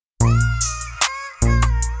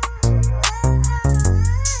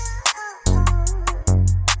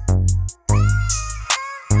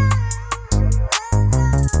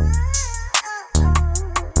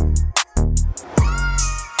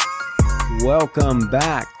welcome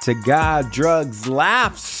back to God, Drugs,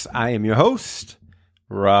 Laughs. I am your host,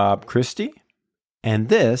 Rob Christy, and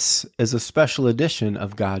this is a special edition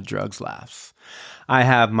of God, Drugs, Laughs. I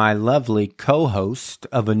have my lovely co-host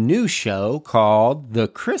of a new show called The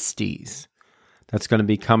Christies. That's going to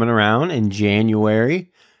be coming around in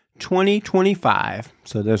January 2025.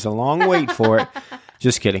 So there's a long wait for it.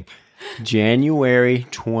 Just kidding. January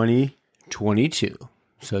 2022.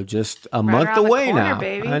 So just a month away corner, now.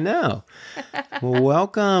 Baby. I know. Well,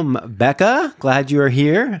 welcome, Becca. Glad you're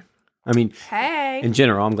here. I mean, hey. In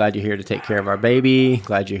general, I'm glad you're here to take care of our baby.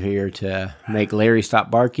 Glad you're here to make Larry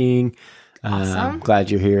stop barking. Awesome.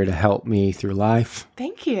 Glad you're here to help me through life.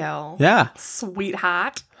 Thank you. Yeah.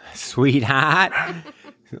 Sweetheart. Sweetheart.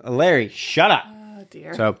 Larry, shut up. Oh,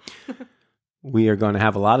 dear. So we are going to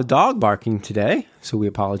have a lot of dog barking today. So we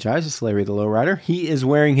apologize. It's Larry the Lowrider. He is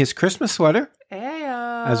wearing his Christmas sweater.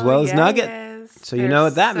 Ayo, as well as Nugget. So you know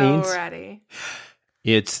what that means. Ready.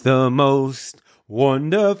 It's the most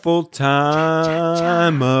wonderful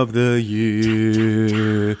time of the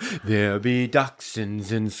year. There'll be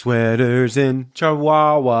dachshunds and sweaters and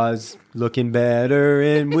chihuahuas looking better,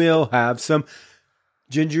 and we'll have some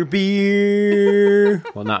ginger beer.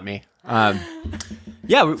 Well, not me. Yeah,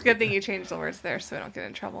 it's a good thing you changed the words there so we don't get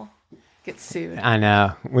in trouble. Get sued. I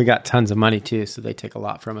know. We got tons of money too, so they take a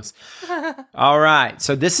lot from us. All right.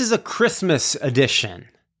 So this is a Christmas edition.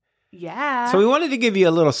 Yeah. So we wanted to give you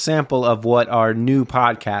a little sample of what our new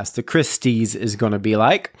podcast, The Christies, is going to be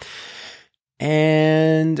like.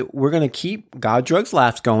 And we're going to keep God, Drugs,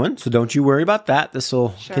 Laughs going. So don't you worry about that. This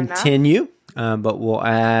will continue. But we'll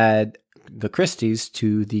add The Christies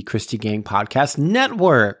to the Christy Gang Podcast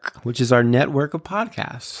Network, which is our network of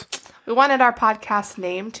podcasts. We wanted our podcast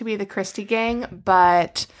name to be the Christy Gang,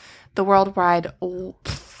 but the worldwide,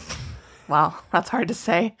 wow, that's hard to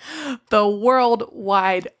say. The World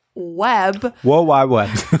Wide Web. World Wide Web.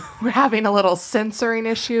 We're having a little censoring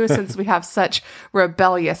issue since we have such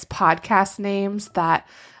rebellious podcast names that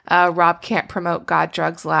Rob can't promote God,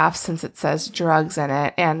 Drugs, Laughs since it says drugs in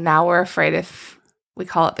it. And now we're afraid if we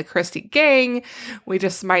call it the Christy Gang, we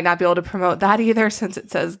just might not be able to promote that either since it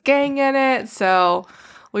says gang in it. So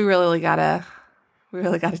we really gotta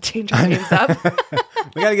change our names up.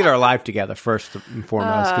 We gotta get our life together first and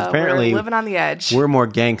foremost, because apparently we're living on the edge. We're more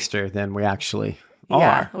gangster than we actually are.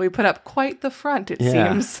 Yeah, we put up quite the front. It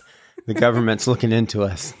seems the government's looking into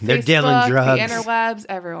us. They're Facebook, dealing drugs. The interwebs,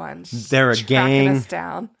 everyone's they're a gang. Us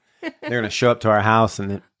down. They're gonna show up to our house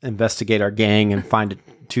and investigate our gang and find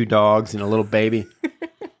 2 dogs and a little baby.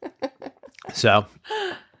 So,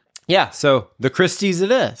 yeah. So the Christies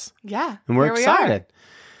it is. Yeah, and we're excited.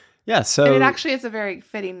 Yeah, so... And it actually is a very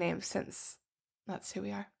fitting name since that's who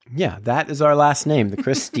we are. Yeah, that is our last name, the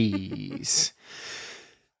Christies.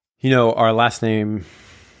 You know, our last name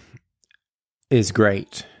is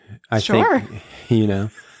great. I think, you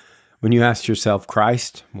know, when you ask yourself,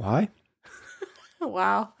 Christ, why?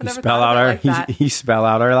 Wow. You spell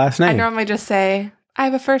out our last name. I normally just say, I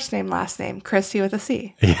have a first name, last name, Christy with a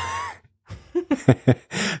C.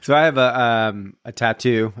 So I have a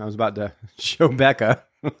tattoo. I was about to show Becca.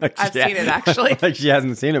 I've seen it actually. Like she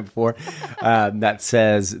hasn't seen it before. That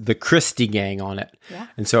says the Christy Gang on it. Yeah.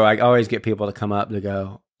 And so I always get people to come up to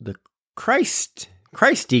go, the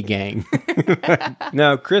Christy Gang.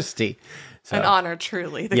 No, Christy. So, an honor,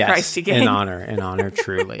 truly. The Christy Gang. An honor,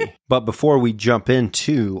 truly. But before we jump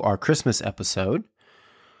into our Christmas episode,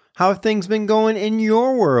 how have things been going in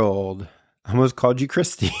your world? I almost called you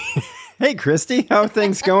Christy. Hey, Christy, how are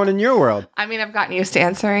things going in your world? I mean, I've gotten used to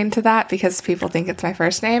answering to that because people think it's my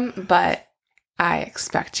first name, but I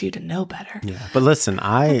expect you to know better. Yeah, but listen,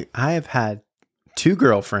 I have had 2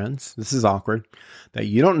 girlfriends. This is awkward that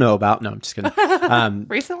you don't know about. No, I'm just kidding.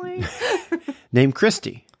 Recently? Named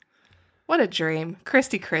Christy. What a dream.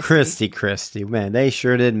 Christy. Christy. Man, they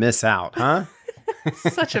sure did miss out, huh?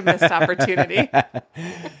 Such a missed opportunity.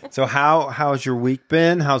 So how's your week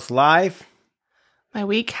been? How's life? My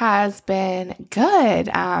week has been good.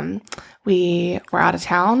 We were out of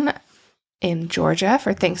town in Georgia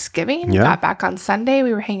for Thanksgiving. Yeah. Got back on Sunday.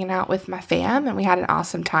 We were hanging out with my fam, and we had an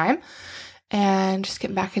awesome time. And just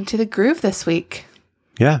getting back into the groove this week.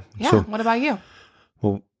 Yeah. Yeah. So, what about you?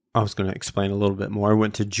 Well, I was going to explain a little bit more. I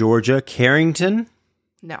went to Georgia, Carrington.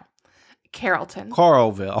 No. Carrollton.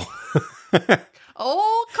 Carlville.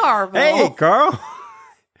 Oh, Carville. Hey, Carl.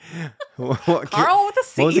 Carl with a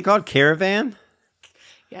C. What was it called? Caravan?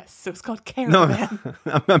 Yes, it was called Caravan.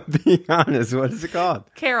 No, I'm being honest. What is it called?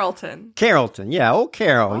 Carrollton. Carrollton. Yeah, old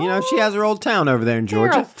Carol. You know, she has her old town over there in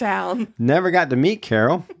Georgia. Carrolltown. Never got to meet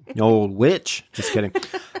Carol. Old witch. Just kidding.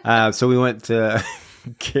 So we went to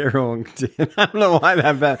Carrollton. I don't know why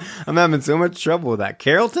I'm having so much trouble with that.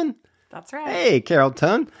 Carrollton? That's right. Hey,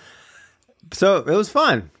 Carrollton. So it was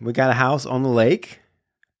fun. We got a house on the lake.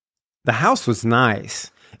 The house was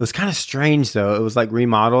nice. It was kind of strange, though. It was like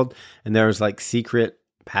remodeled, and there was like secret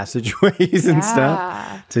passageways and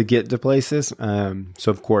stuff to get to places.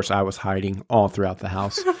 So, of course, I was hiding all throughout the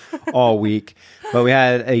house all week. But we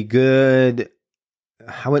had a good,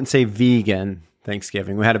 I wouldn't say vegan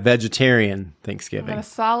Thanksgiving. We had a vegetarian Thanksgiving. We had a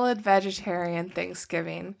solid vegetarian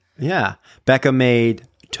Thanksgiving. Yeah. Becca made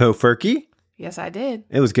tofurkey. Yes, I did.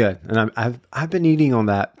 It was good. And I've been eating on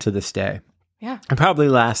that to this day. Yeah. It probably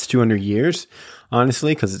lasts 200 years,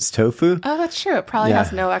 honestly, because it's tofu. Oh, that's true. It probably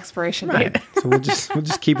has no expiration date. So we'll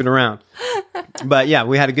just keep it around. But yeah,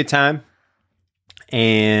 we had a good time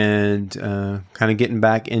and kind of getting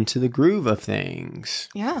back into the groove of things.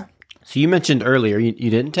 Yeah. So you mentioned earlier, you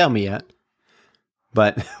didn't tell me yet,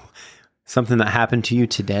 but something that happened to you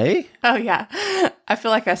today? Oh, yeah. I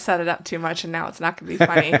feel like I set it up too much and now it's not going to be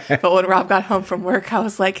funny. But when Rob got home from work, I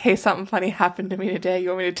was like, hey, something funny happened to me today. You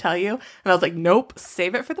want me to tell you? And I was like, nope,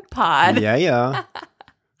 save it for the pod. Yeah.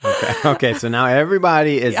 Okay. So now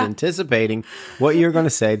everybody is anticipating what you're going to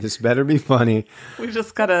say. This better be funny. We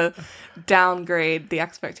just got to downgrade the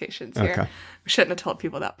expectations here. Okay. We shouldn't have told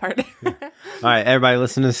people that part. All right, everybody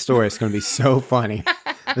listen to this story. It's going to be so funny.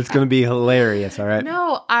 It's going to be hilarious, all right?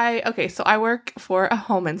 No, so I work for a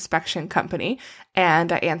home inspection company,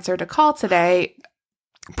 and I answered a call today.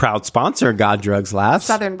 Proud sponsor, God Drugs Laughs.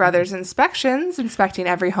 Southern Brothers Inspections, inspecting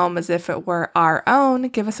every home as if it were our own.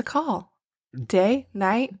 Give us a call. Day,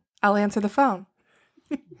 night, I'll answer the phone.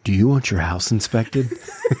 Do you want your house inspected?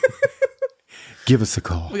 Give us a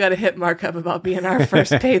call. We got to hit Mark up about being our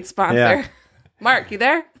first paid sponsor. Yeah. Mark, you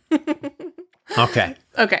there? Okay.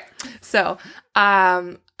 So,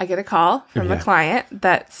 I get a call from a client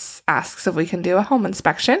that asks if we can do a home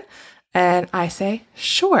inspection. And I say,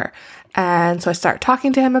 sure. And so I start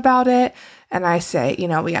talking to him about it. And I say,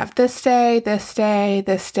 we have this day, this day,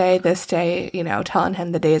 this day, this day, telling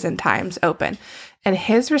him the days and times open. And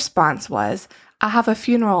his response was, I have a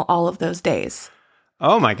funeral all of those days.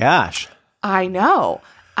 Oh my gosh. I know.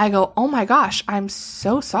 I go, oh my gosh, I'm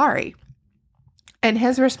so sorry. And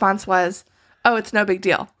his response was, oh, it's no big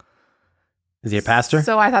deal. Is he a pastor?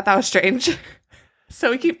 So I thought that was strange.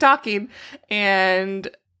 So we keep talking. And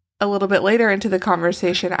a little bit later into the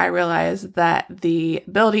conversation, I realized that the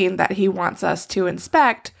building that he wants us to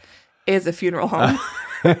inspect is a funeral home.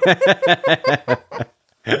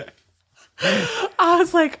 I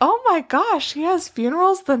was like, oh my gosh, he has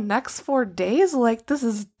funerals the next 4 days? Like, this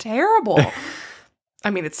is terrible.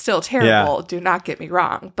 I mean, it's still terrible. Yeah. Do not get me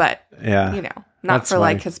wrong. But, not that's for funny.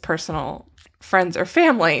 Like his personal friends or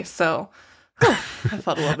family. So I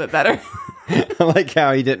felt a little bit better. I like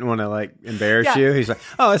how he didn't want to like embarrass you. He's like,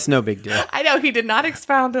 oh, it's no big deal. I know. He did not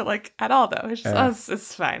expound it like at all, though. It's just,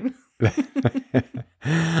 it's fine.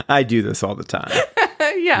 I do this all the time.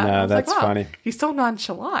 Yeah. No, that's like, wow, funny. He's so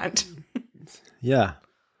nonchalant. Yeah.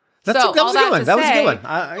 That was a good one. That was a good one.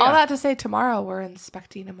 All that to say, tomorrow we're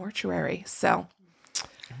inspecting a mortuary. So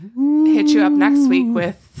hit you up next week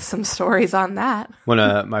with some stories on that. One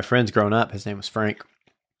of my friends growing up, his name was Frank.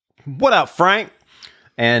 What up, Frank?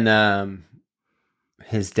 And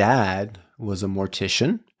his dad was a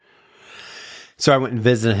mortician. So I went and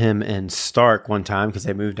visited him in Stark one time because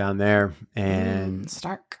they moved down there. And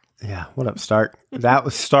Stark. Yeah, what up, Stark? That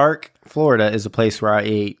was Stark, Florida, is a place where I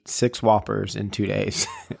ate 6 Whoppers in 2 days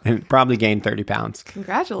and probably gained 30 pounds.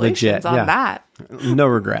 Congratulations on that. No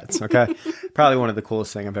regrets, okay? Probably one of the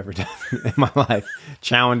coolest things I've ever done in my life.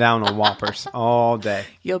 Chowing down on Whoppers all day.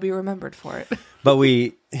 You'll be remembered for it. But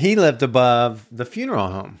he lived above the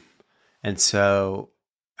funeral home. And so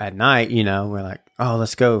at night, we're like, oh,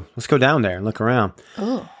 let's go down there and look around.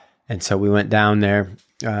 Oh. And so we went down there,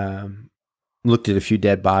 looked at a few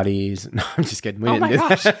dead bodies. No, I'm just kidding. We didn't do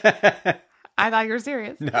that. I thought you were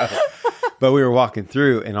serious. No. But we were walking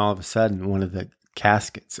through, and all of a sudden, one of the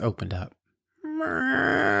caskets opened up.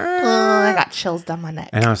 Oh, I got chills down my neck.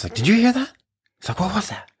 And I was like, did you hear that? It's like, what was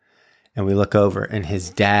that? And we look over, and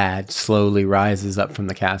his dad slowly rises up from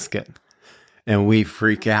the casket. And we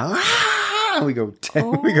freak out. Ah! We go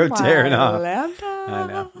tearing off. I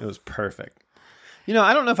know. It was perfect.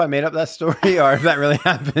 I don't know if I made up that story or if that really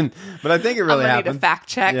happened, but I think it really happened. Need a fact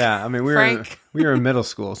check. Yeah, I mean, we were in middle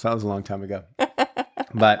school, so that was a long time ago.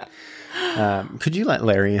 But could you let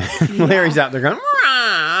Larry in? Yeah. Larry's out there going,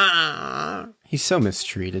 Rah! He's so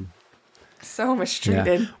mistreated. So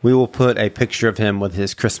mistreated. Yeah. We will put a picture of him with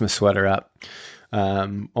his Christmas sweater up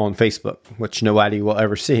on Facebook, which nobody will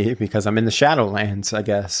ever see because I'm in the Shadowlands, I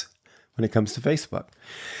guess, when it comes to Facebook.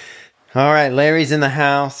 All right, Larry's in the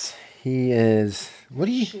house. He is. What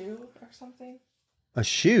are you? Shoe or something? A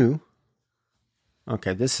shoe?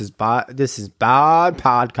 Okay, this is bad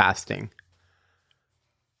podcasting.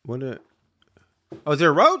 Oh, is there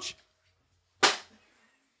a roach?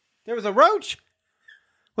 There was a roach?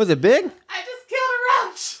 Was it big? I just killed a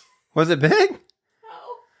roach. Was it big?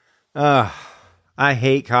 No. I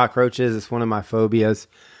hate cockroaches. It's one of my phobias.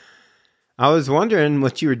 I was wondering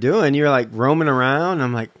what you were doing. You were like roaming around.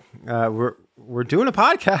 I'm like, we're doing a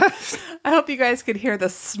podcast. I hope you guys could hear the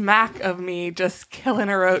smack of me just killing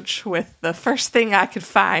a roach with the first thing I could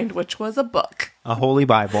find, which was a book. A holy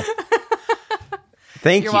Bible.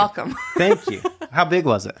 Thank you. You're welcome. Thank you. How big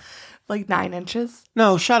was it? Like 9 inches.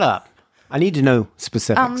 No, shut up. I need to know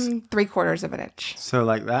specifics. 3/4 of an inch. So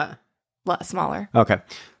like that? Smaller. Okay.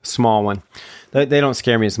 Small one. They don't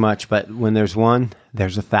scare me as much, but when there's one,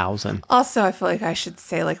 there's 1,000. Also, I feel like I should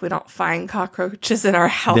say, like, we don't find cockroaches in our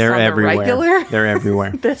house They're on everywhere. the regular. They're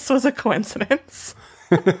everywhere. This was a coincidence.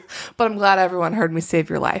 But I'm glad everyone heard me save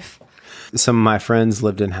your life. Some of my friends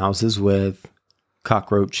lived in houses with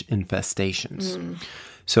cockroach infestations.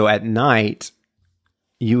 So at night,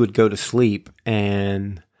 you would go to sleep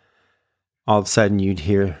and all of a sudden you'd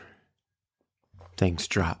hear things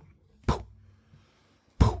drop.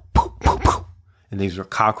 And these were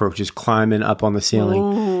cockroaches climbing up on the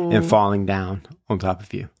ceiling and falling down on top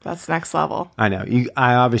of you. That's next level. I know.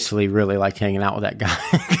 I obviously really like hanging out with that guy,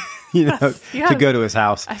 to go to his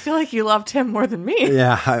house. I feel like you loved him more than me.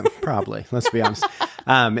 Yeah, probably. Let's be honest.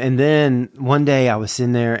 And then one day I was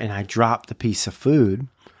in there and I dropped the piece of food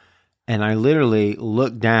and I literally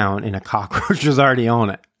looked down and a cockroach was already on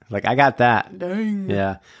it. Like, I got that. Dang.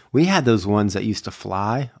 Yeah. We had those ones that used to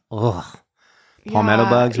fly. Ugh. Palmetto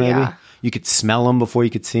bugs, maybe. Yeah. You could smell them before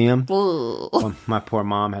you could see them. Ugh. Well, my poor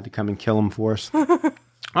mom had to come and kill them for us. All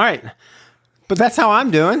right. But that's how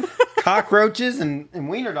I'm doing. Cockroaches and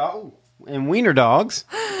wiener dogs.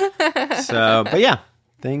 So, but yeah,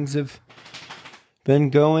 things have been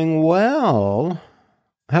going well.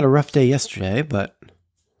 I had a rough day yesterday, but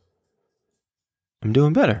I'm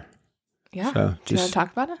doing better. Yeah. So Do you want to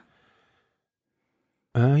talk about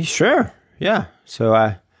it? Sure. Yeah. So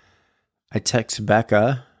I text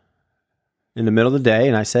Becca in the middle of the day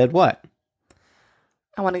and I said, what?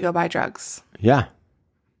 I want to go buy drugs. Yeah.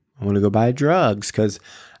 I want to go buy drugs because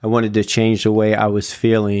I wanted to change the way I was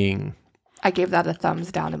feeling. I gave that a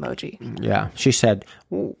thumbs down emoji. Yeah. She said,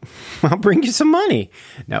 well, I'll bring you some money.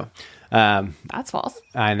 No. That's false.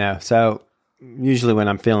 I know. So usually when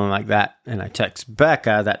I'm feeling like that and I text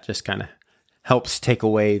Becca, that just kind of helps take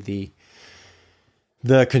away the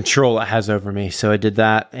control it has over me. So I did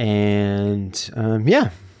that. And yeah.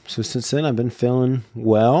 So since then I've been feeling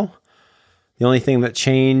well. The only thing that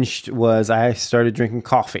changed was I started drinking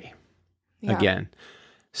coffee again.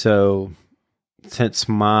 So since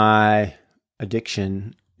my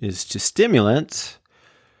addiction is to stimulants,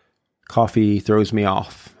 coffee throws me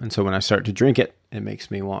off. And so when I start to drink it, it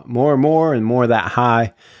makes me want more and more and more of that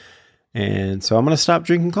high. And so I'm going to stop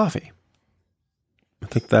drinking coffee. I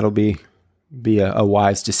think that'll be a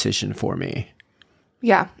wise decision for me.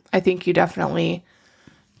 Yeah, I think you definitely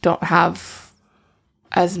don't have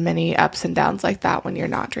as many ups and downs like that when you're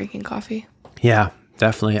not drinking coffee. Yeah,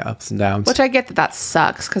 definitely ups and downs. Which I get that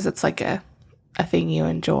sucks because it's like a thing you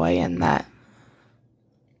enjoy and that,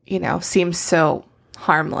 seems so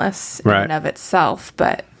harmless in and of itself.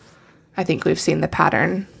 But I think we've seen the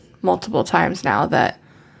pattern multiple times now that,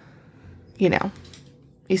 you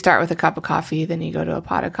start with a cup of coffee, then you go to a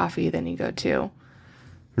pot of coffee, then you go to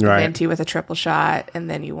venti with a triple shot, and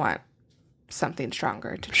then you want something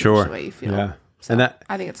stronger to change the way you feel. Yeah. So And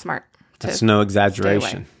I think it's smart. That's no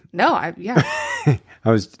exaggeration. No, yeah.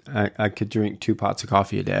 I could drink 2 pots of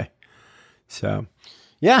coffee a day. So,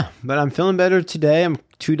 yeah, but I'm feeling better today. I'm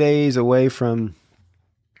 2 days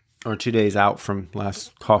out from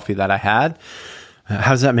last coffee that I had.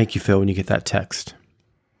 How does that make you feel when you get that text?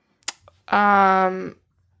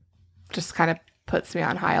 Just kind of puts me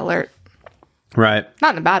on high alert. Right.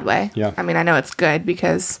 Not in a bad way. Yeah. I mean, I know it's good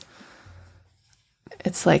because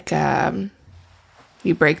it's like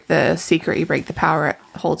you break the secret, you break the power it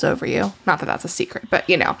holds over you. Not that that's a secret, but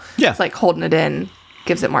it's like holding it in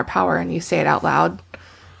gives it more power, and you say it out loud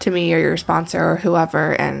to me or your sponsor or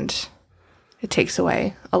whoever, and it takes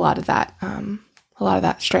away a lot of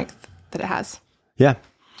that strength that it has. Yeah.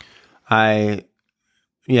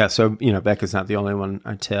 So, Becca's not the only one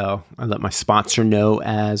I tell. I let my sponsor know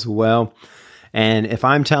as well. And if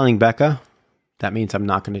I'm telling Becca, that means I'm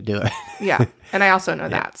not going to do it. Yeah. And I also know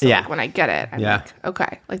that. So like when I get it, I'm like,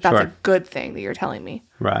 okay, like that's a good thing that you're telling me.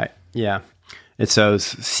 Right. Yeah. It's those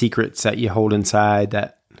secrets that you hold inside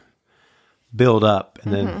that build up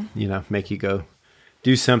and then, make you go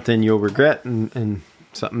do something you'll regret and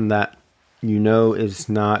something that is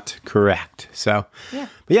not correct. So,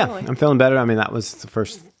 totally. I'm feeling better. I mean, that was the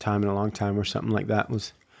first time in a long time where something like that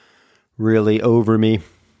was really over me.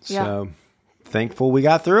 Yeah. So, thankful we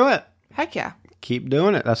got through it. Heck yeah. Keep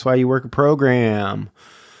doing it. That's why you work a program.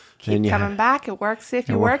 Keep coming back. It works if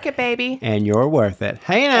you work it, baby. And you're worth it.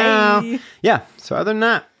 Hey now. Hey. Yeah. So other than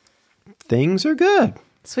that, things are good.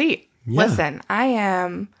 Sweet. Yeah. Listen, I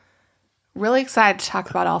am really excited to talk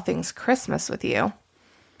about all things Christmas with you.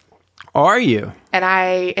 Are you? And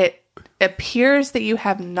it appears that you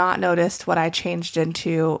have not noticed what I changed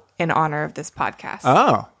into in honor of this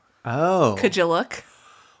podcast. Oh. Could you look?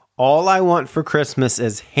 All I want for Christmas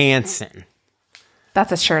is Hanson.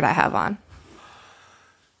 That's a shirt I have on.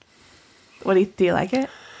 What do you like it?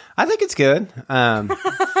 I think it's good. When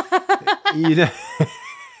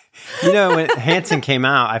Hanson came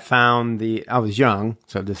out, I was young,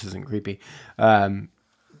 so this isn't creepy. I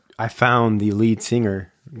found the lead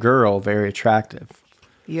singer girl very attractive.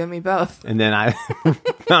 You and me both. And then I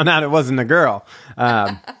found out it wasn't a girl.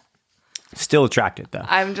 Still attracted though.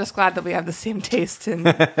 I'm just glad that we have the same taste in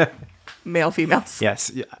male females. Yes.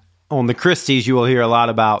 On the Christies, you will hear a lot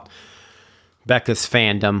about Becca's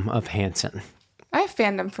fandom of Hanson. I have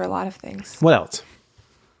fandom for a lot of things. What else?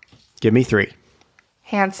 Give me 3.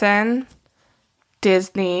 Hanson,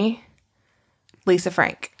 Disney, Lisa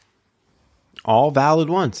Frank. All valid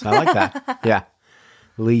ones. I like that. Yeah.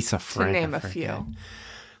 Lisa Frank. To name a few.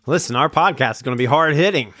 Listen, our podcast is going to be hard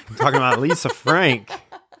hitting. We're talking about Lisa Frank.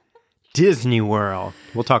 Disney World.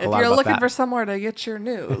 We'll talk a lot about that. If you're looking for somewhere to get your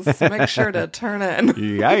news, make sure to turn in.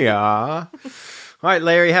 Yeah. All right,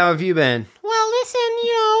 Larry, how have you been? Well, listen,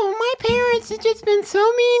 my parents have just been so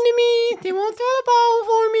mean to me. They won't throw the ball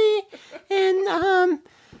for me. And,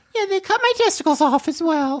 they cut my testicles off as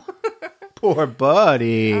well. Poor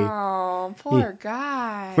buddy. Oh, poor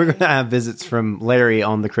guy. We're going to have visits from Larry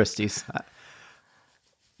on the Christies.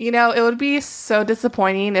 It would be so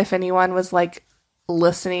disappointing if anyone was,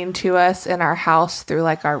 listening to us in our house through,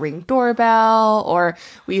 our Ring doorbell, or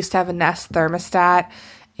we used to have a Nest thermostat.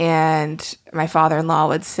 And my father-in-law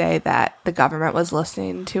would say that the government was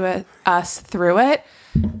listening to us through it.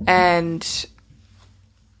 And,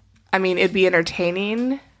 I mean, it'd be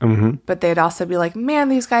entertaining. Mm-hmm. But they'd also be like, man,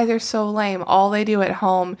 these guys are so lame. All they do at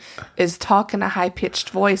home is talk in a high-pitched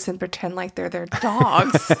voice and pretend like they're their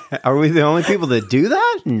dogs. Are we the only people that do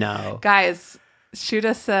that? No. Guys, shoot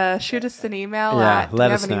us an email. Yeah, let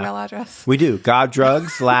us know. Do you have an email address? We do.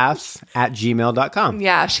 goddrugslaughs@gmail.com.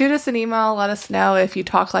 Yeah, shoot us an email. Let us know if you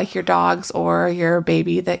talk like your dogs or your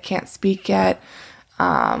baby that can't speak yet.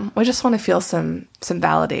 We just want to feel some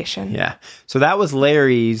validation. Yeah. So that was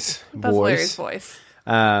Larry's voice. That's Larry's voice.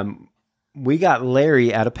 We got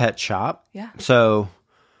Larry at a pet shop. Yeah. So,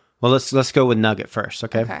 well, let's go with Nugget first,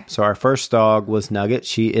 okay? So our first dog was Nugget.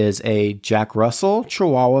 She is a Jack Russell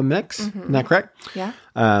Chihuahua mix. Mm-hmm. Isn't that correct? Yeah.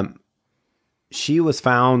 She was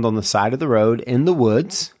found on the side of the road in the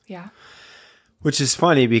woods. Yeah. Which is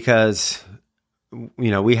funny because,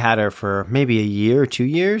 we had her for maybe a year or 2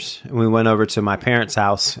 years. And we went over to my parents'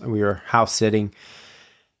 house. And we were house sitting.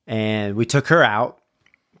 And we took her out.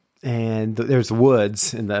 And there's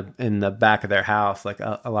woods in the back of their house, like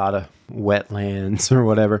a lot of wetlands or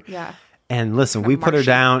whatever. Yeah. And listen, we put her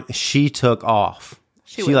down. She took off.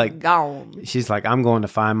 She was gone. She's like, I'm going to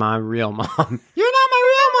find my real mom. You're not my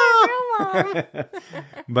real mom.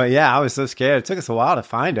 But yeah, I was so scared. It took us a while to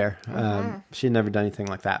find her. She'd never done anything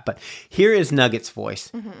like that. But here is Nugget's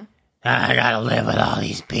voice. Mm-hmm. I gotta live with all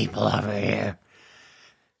these people over here.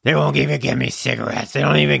 They won't even give me cigarettes. They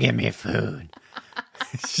don't even give me food.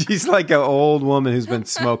 She's like an old woman who's been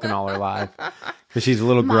smoking all her life because she's a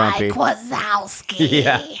little grumpy. Mike Wazowski.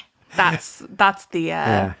 Yeah. That's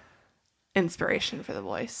the inspiration for the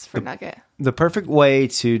voice for Nugget. The perfect way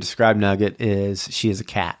to describe Nugget is she is a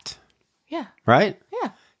cat. Yeah. Right? Yeah.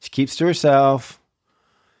 She keeps to herself.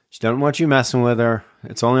 She doesn't want you messing with her.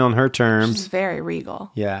 It's only on her terms. She's very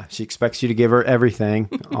regal. Yeah. She expects you to give her everything,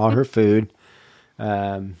 all her food.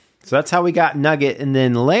 So that's how we got Nugget. And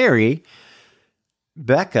then Larry...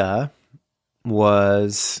 Becca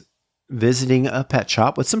was visiting a pet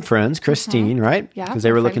shop with some friends, Christine, right? Yeah, because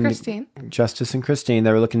they were looking Christine. Justice and Christine.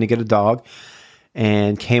 They were looking to get a dog,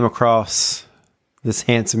 and came across this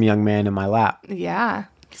handsome young man in my lap. Yeah,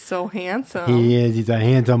 so handsome. He is. He's a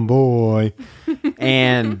handsome boy.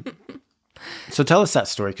 And so, tell us that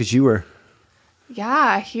story because you were.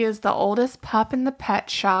 Yeah, he is the oldest pup in the pet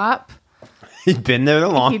shop. He'd been there the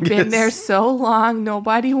longest. He'd been there so long.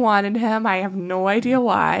 Nobody wanted him. I have no idea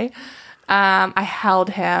why. I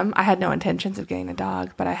held him. I had no intentions of getting a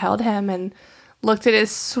dog, but I held him and looked at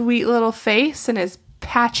his sweet little face and his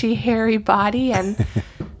patchy, hairy body, and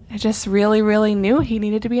I just really, really knew he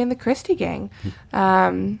needed to be in the Christy gang.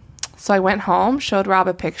 So I went home, showed Rob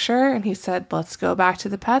a picture, and he said, let's go back to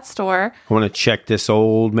the pet store. I want to check this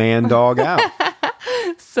old man dog out.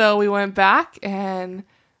 So we went back, and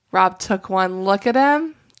Rob took one look at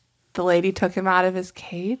him. The lady took him out of his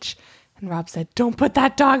cage, and Rob said, don't put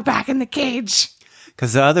that dog back in the cage.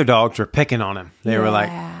 Because the other dogs were picking on him. They were like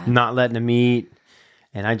not letting him eat.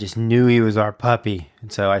 And I just knew he was our puppy.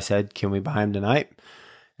 And so I said, can we buy him tonight?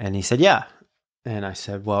 And he said, yeah. And I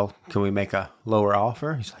said, well, can we make a lower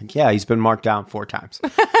offer? He's like, yeah, he's been marked down 4 times. So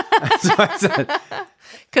I said,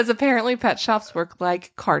 because apparently pet shops work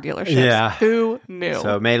like car dealerships. Yeah. Who knew?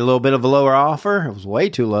 so I made a little bit of a lower offer. It was way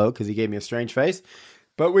too low because he gave me a strange face.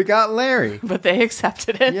 But we got Larry. But they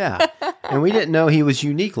accepted it. Yeah. And we didn't know he was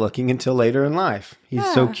unique looking until later in life.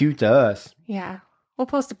 He's so cute to us. Yeah. We'll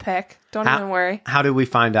post a pic. Don't even worry. How did we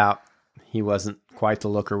find out he wasn't quite the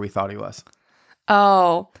looker we thought he was?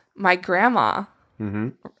 Oh, my grandma.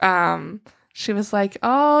 Mm-hmm. She was like,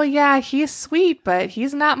 oh, yeah, he's sweet, but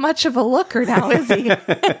he's not much of a looker now, is he?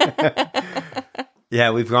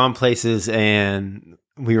 Yeah, we've gone places and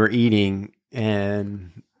we were eating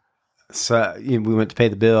and so we went to pay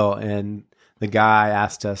the bill and the guy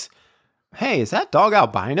asked us, hey, is that dog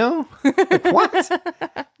albino? Like,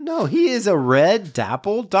 what? No, he is a red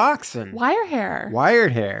dappled dachshund. Wire hair.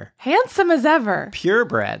 Wired hair. Handsome as ever.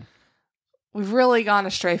 Purebred. We've really gone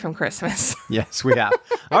astray from Christmas. Yes, we have.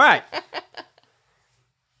 All right.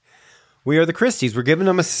 We are the Christies. We're giving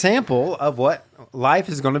them a sample of what life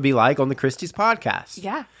is going to be like on the Christies podcast.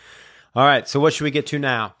 Yeah. All right. So what should we get to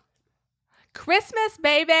now? Christmas,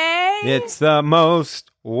 baby. It's the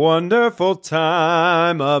most wonderful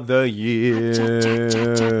time of the year.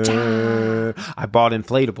 I bought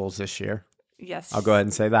inflatables this year. Yes. I'll go ahead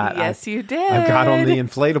and say that. Yes, you did. I got on the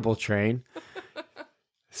inflatable train.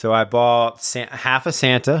 So I bought half a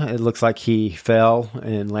Santa. It looks like he fell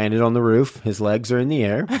and landed on the roof. His legs are in the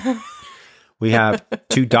air. We have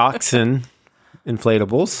 2 dachshund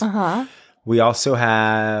inflatables. Uh-huh. We also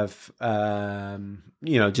have,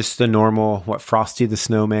 just the normal, Frosty the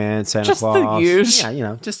Snowman, Santa just Claus. The usual.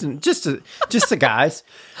 Yeah, just the guys.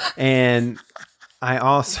 And I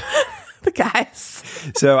also... the guys.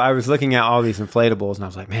 So I was looking at all these inflatables, and I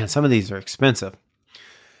was like, man, some of these are expensive.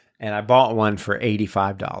 And I bought one for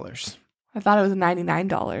 $85. I thought it was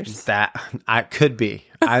 $99. That I could be.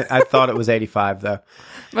 I thought it was $85 though.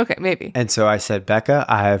 Okay, maybe. And so I said, Becca,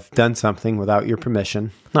 I have done something without your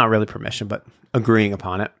permission. Not really permission, but agreeing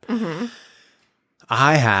upon it. Mm-hmm.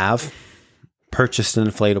 I have purchased an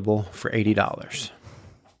inflatable for $80.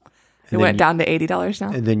 It went down to $80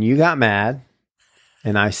 now? And then you got mad.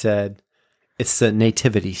 And I said, it's the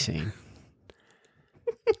nativity scene.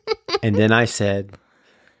 And then I said,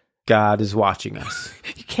 God is watching us.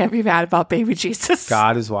 You can't be mad about baby Jesus.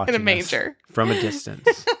 God is watching in a manger. Us from a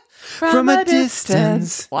distance. From a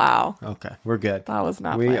distance. Wow. Okay, we're good. That was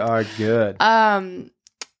not We fun. are good.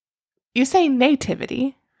 You say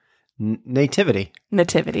nativity. Nativity.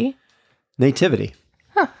 Nativity. Nativity.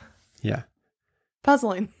 Huh. Yeah.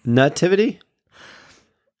 Puzzling. Nativity?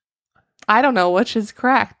 I don't know which is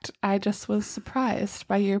correct. I just was surprised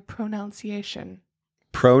by your pronunciation.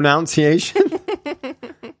 Pronunciation?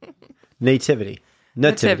 Nativity.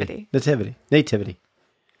 Nativity. Nativity. Nativity.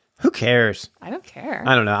 Who cares? I don't care.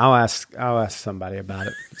 I don't know. I'll ask somebody about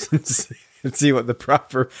it and see what the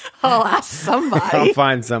proper. I'll ask somebody. I'll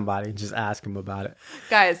find somebody. Just ask them about it.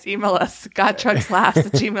 Guys, email us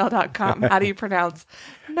godtruckslaughs@gmail.com. How do you pronounce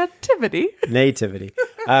nativity? Nativity.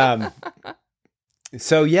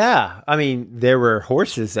 So yeah, I mean, there were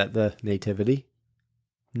horses at the nativity.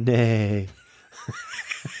 Nay.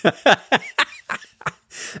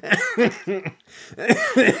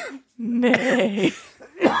 Nay.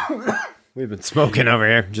 We've been smoking over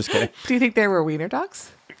here. Just kidding. Do you think there were wiener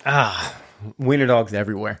dogs? Wiener dogs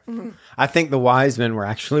everywhere. Mm-hmm. I think the wise men were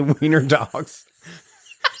actually wiener dogs.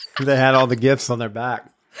 They had all the gifts on their back.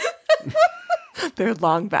 Their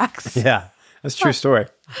long backs. Yeah, that's a true story.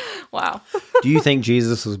 Wow. Do you think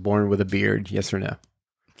Jesus was born with a beard? Yes or no?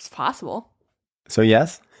 It's possible. So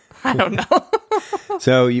yes? I don't know.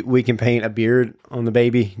 So we can paint a beard on the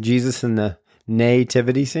baby Jesus in the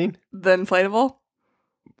nativity scene? The inflatable?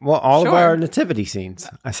 Well, all of Sure. our nativity scenes.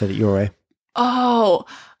 I said it your way. Oh,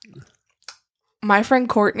 my friend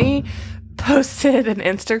Courtney posted an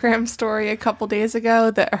Instagram story a couple days ago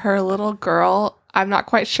that her little girl, I'm not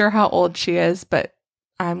quite sure how old she is, but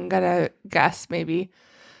I'm going to guess maybe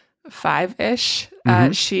 5-ish.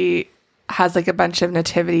 Mm-hmm. She has like a bunch of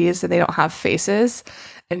nativities and they don't have faces.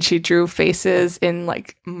 And she drew faces in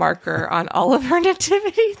like marker on all of her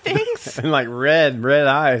nativity things. And like red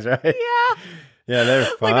eyes, right? Yeah. Yeah, they're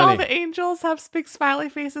funny. Like all the angels have big smiley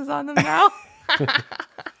faces on them now.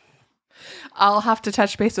 I'll have to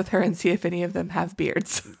touch base with her and see if any of them have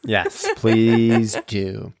beards. Yes, please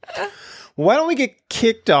do. Why don't we get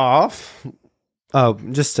kicked off? Oh,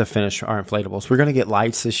 just to finish our inflatables. We're going to get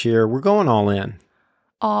lights this year. We're going all in.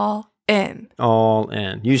 All in. All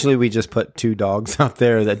in. Usually we just put 2 dogs out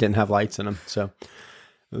there that didn't have lights in them. So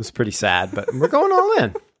it was pretty sad, but we're going all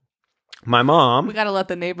in. My mom. We got to let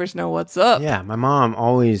the neighbors know what's up. Yeah, my mom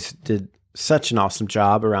always did such an awesome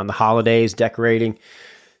job around the holidays, decorating.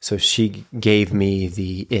 So she gave me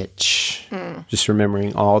the itch, just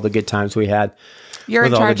remembering all the good times we had. You're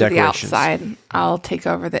in with all charge of the decorations. outside. I'll take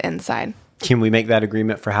over the inside. Can we make that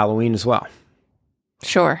agreement for Halloween as well?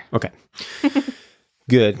 Sure. Okay.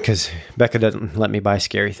 Good, because Becca doesn't let me buy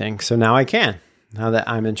scary things. So now I can, now that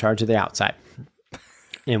I'm in charge of the outside.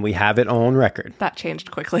 And we have it on record. That changed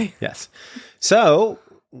quickly. Yes. So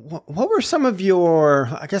what were some of your,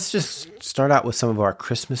 I guess just start out with some of our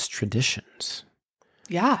Christmas traditions.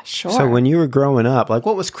 Yeah, sure. So when you were growing up, like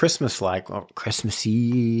what was Christmas like? Well, Christmas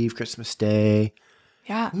Eve, Christmas Day.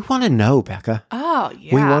 Yeah. We want to know, Becca. Oh,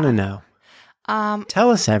 yeah. We want to know.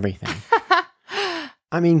 Tell us everything.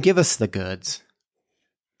 I mean, give us the goods.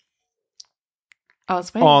 I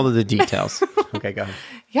was waiting. All of the details. Okay, go ahead.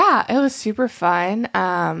 Yeah, it was super fun.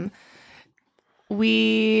 Santa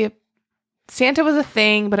was a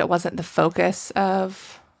thing, but it wasn't the focus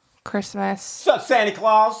of Christmas. What's up, Santa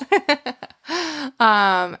Claus?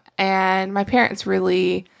 And my parents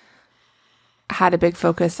really had a big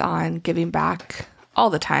focus on giving back all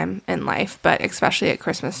the time in life, but especially at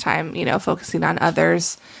Christmas time, focusing on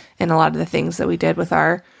others and a lot of the things that we did with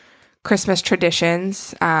our Christmas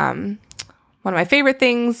traditions. One of my favorite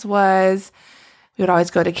things was we would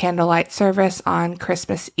always go to candlelight service on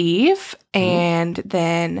Christmas Eve and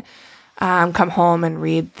then come home and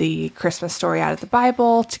read the Christmas story out of the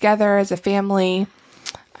Bible together as a family.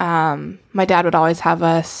 My dad would always have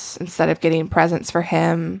us, instead of getting presents for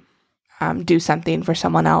him, do something for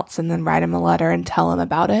someone else and then write him a letter and tell him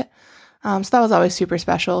about it. So that was always super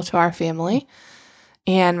special to our family.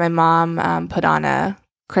 And my mom put on a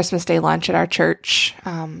Christmas Day lunch at our church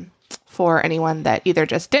for anyone that either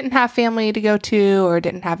just didn't have family to go to or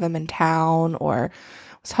didn't have them in town or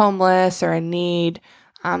was homeless or in need.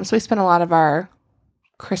 So we spent a lot of our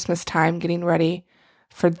Christmas time getting ready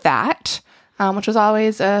for that, which was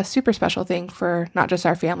always a super special thing for not just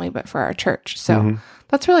our family, but for our church. So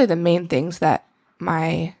that's really the main things that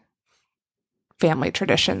my family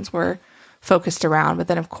traditions were focused around. But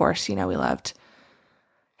then, of course, we loved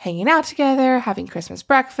hanging out together, having Christmas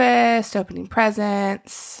breakfast, opening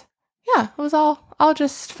presents. Yeah, it was all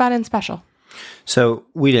just fun and special. So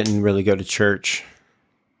we didn't really go to church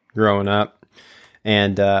growing up.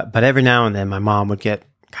 And but every now and then my mom would get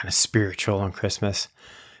kind of spiritual on Christmas.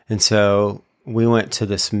 And so we went to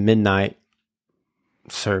this midnight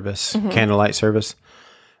service, candlelight service.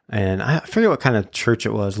 And I forget what kind of church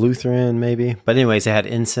it was, Lutheran maybe. But anyways, they had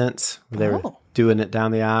incense. They were doing it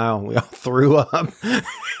down the aisle and we all threw up.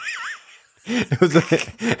 It was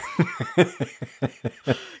like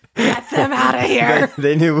get them out of here.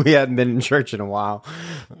 They knew we hadn't been in church in a while.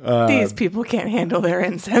 These people can't handle their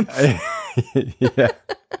incense. Yeah.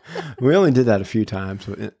 We only did that a few times.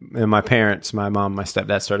 And my parents, my mom, my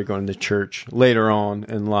stepdad started going to church later on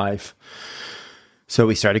in life. So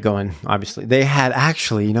we started going, obviously. They had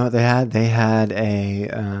actually, you know what they had? They had a,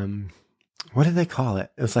 what did they call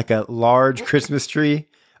it? It was like a large Christmas tree.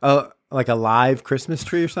 Oh, like a live Christmas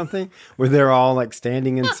tree or something, where they're all like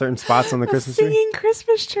standing in certain spots on the Christmas tree. Singing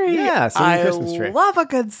Christmas tree. Yeah, singing Christmas tree. I love a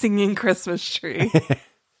good singing Christmas tree.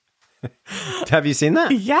 Have you seen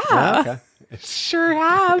that? Yeah. Okay. Sure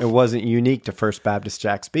have. It wasn't unique to First Baptist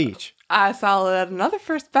Jack's Beach. I saw it at another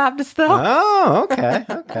First Baptist though. Oh, okay.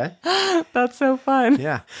 Okay. That's so fun.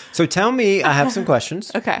 Yeah. So tell me, I have some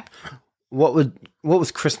questions. Okay. What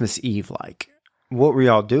was Christmas Eve like? What were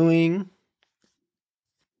y'all doing?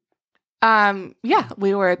 Yeah,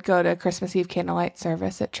 we would go to Christmas Eve candlelight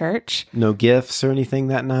service at church. No gifts or anything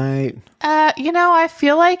that night? I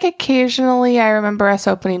feel like occasionally I remember us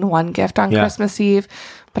opening one gift on Christmas Eve,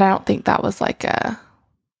 but I don't think that was like a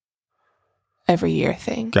every year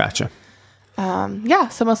thing. Gotcha.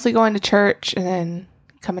 So mostly going to church and then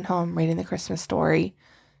coming home, reading the Christmas story,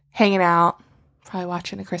 hanging out, probably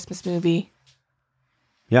watching a Christmas movie.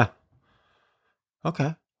 Yeah.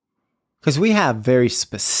 Okay. Because we have very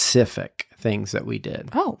specific things that we did.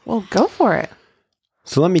 Oh, well, go for it.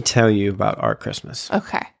 So let me tell you about our Christmas.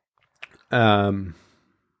 Okay. we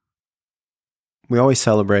always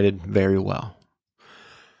celebrated very well.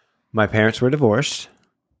 My parents were divorced.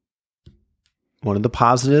 One of the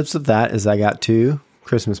positives of that is I got 2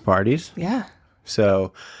 Christmas parties. Yeah.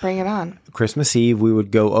 So Bring it on. Christmas Eve, we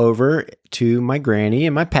would go over to my granny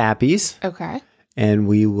and my pappy's. Okay. And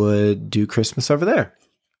we would do Christmas over there.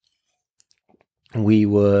 We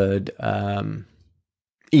would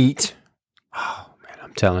eat. Oh, man,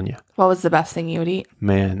 I'm telling you. What was the best thing you would eat?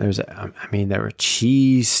 Man, there were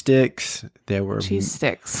cheese sticks. There were Cheese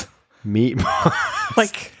sticks. meat.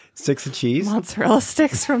 Like sticks of cheese? mozzarella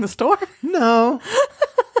sticks from the store? No.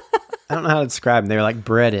 I don't know how to describe them. They were like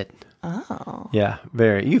breaded. Oh. Yeah,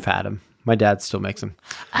 you've had them. My dad still makes them.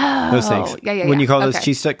 Oh. Those things. Yeah. When you call those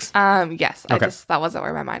cheese sticks? Yes. Okay. That wasn't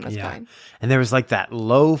where my mind was going. And there was like that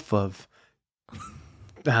loaf of...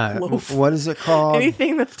 Loaf. What is it called?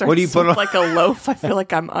 Anything that starts with like a loaf, I feel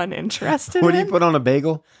like I'm uninterested What in. do you put on a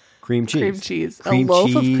bagel? Cream cheese. Cream cheese. Cream a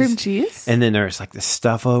loaf cheese. of cream cheese? And then there's like the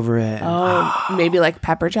stuff over it. Oh, maybe like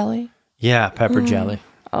pepper jelly? Yeah, pepper jelly.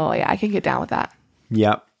 Oh, yeah. I can get down with that.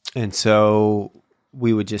 Yep. And so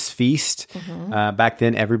we would just feast. Mm-hmm. Back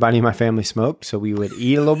then, everybody in my family smoked. So we would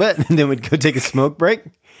eat a little bit and then we'd go take a smoke break.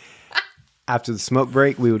 After the smoke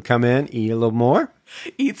break, we would come in, eat a little more.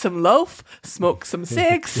 Eat some loaf, smoke some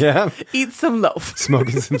cigs. Yeah. Eat some loaf.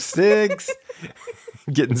 Smoking some cigs.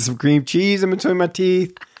 Getting some cream cheese in between my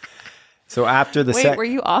teeth. So after the Wait, were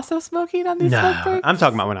you also smoking on these smoke breaks? I'm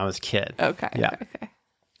talking about when I was a kid. Okay. Yeah. Okay.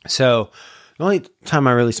 So the only time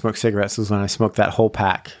I really smoked cigarettes was when I smoked that whole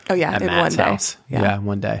pack. Oh, yeah, at in Matt's one day. house. Yeah. Yeah,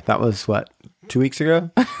 one day. That was what, 2 weeks ago?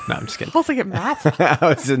 No, I'm just kidding. I was like, Matt's.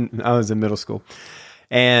 I was in middle school,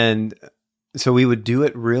 and so we would do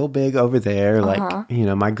it real big over there. Like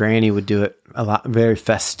my granny would do it a lot, very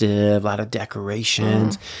festive, a lot of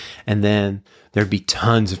decorations, and then there'd be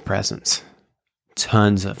tons of presents,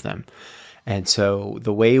 tons of them. And so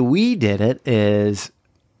the way we did it is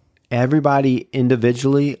everybody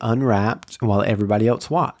individually unwrapped while everybody else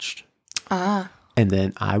watched. And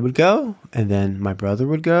then I would go, and then my brother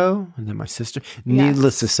would go, and then my sister.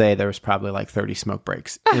 Needless to say, there was probably like 30 smoke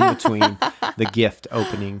breaks in between the gift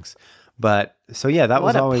openings. But so, yeah, that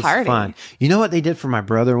was always fun. You know what they did for my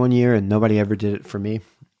brother one year, and nobody ever did it for me?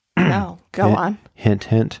 No, go on. Hint,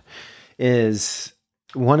 hint. Is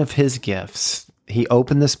one of his gifts. He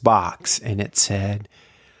opened this box, and it said,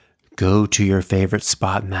 "Go to your favorite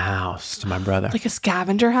spot in the house," to my brother. Like a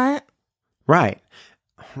scavenger hunt? Right.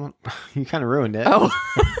 Well, you kind of ruined it. Oh.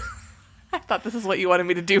 I thought this is what you wanted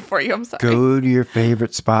me to do for you. I'm sorry. Go to your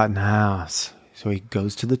favorite spot in the house. So he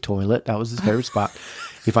goes to the toilet. That was his favorite spot.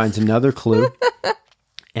 He finds another clue.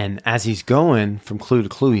 And as he's going from clue to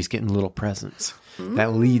clue, he's getting little presents.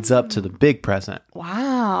 That leads up to the big present.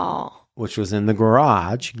 Wow. Which was in the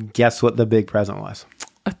garage. Guess what the big present was?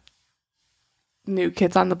 A New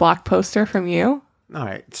Kids on the Block poster from you? All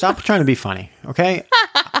right. Stop trying to be funny, okay?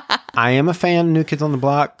 I am a fan of New Kids on the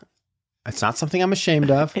Block. It's not something I'm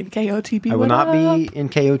ashamed of. NKOTB. I will not be in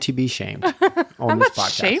KOTB shamed on I'm this not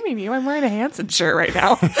podcast. shaming you. I'm wearing a Hanson shirt right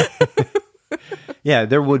now. Yeah,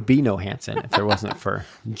 there would be no Hanson if there wasn't for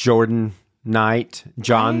Jordan Knight,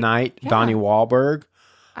 John Knight, Donnie Wahlberg.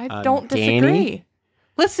 I don't disagree. Danny.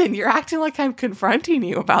 Listen, you're acting like I'm confronting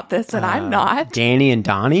you about this, and I'm not. Danny and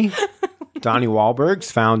Donnie. Donnie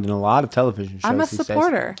Wahlberg's found in a lot of television shows. I'm a these days.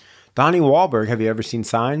 supporter. Donnie Wahlberg, have you ever seen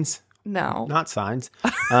Signs? No. Not Signs.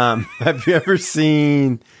 Have you ever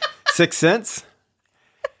seen Sixth Sense?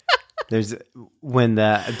 There's when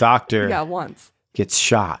the doctor once. gets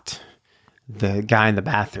shot. The guy in the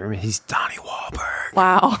bathroom, he's Donnie Wahlberg.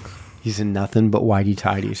 Wow. He's in nothing but whitey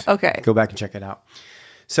tighties. Okay. Go back and check it out.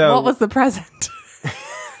 So, What was the present?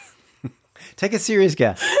 take a serious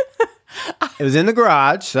guess. It was in the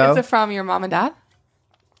garage. So Is it from your mom and dad?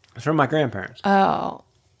 it's from my grandparents. Oh.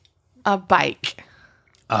 A bike.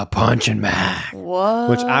 A punching bag. Whoa.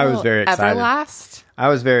 Which I was very excited. Everlast? I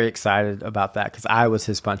was very excited about that because I was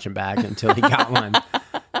his punching bag until he got one.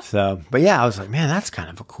 So, but yeah, I was like, man, that's kind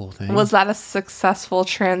of a cool thing. Was that a successful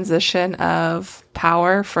transition of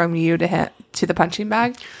power from you to him to the punching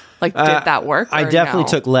bag? Like, did that work? I or definitely no?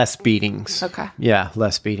 took less beatings. Okay. Yeah,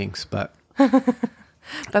 less beatings, but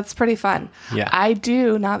That's pretty fun. Yeah. I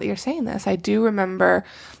do, now that you're saying this, I do remember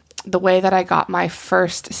the way that I got my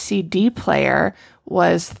first CD player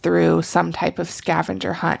was through some type of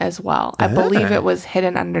scavenger hunt as well. I believe it was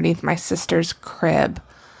hidden underneath my sister's crib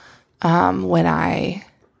when I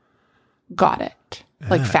got it,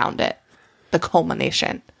 like found it, the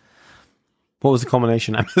culmination. what was the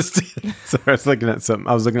culmination? I missed it. Sorry, I was looking at something.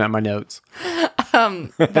 I was looking at my notes.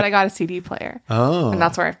 But I got a CD player. Oh. And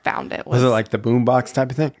that's where I found it. Was it like the boombox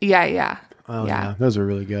type of thing? Yeah. Oh, yeah. Those are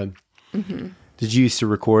really good. Mm-hmm. Did you used to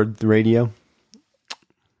record the radio?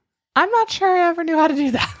 I'm not sure I ever knew how to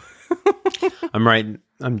do that.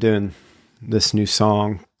 I'm doing this new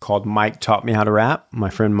song called Mike Taught Me How to Rap. My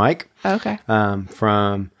friend Mike. Okay.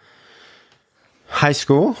 From high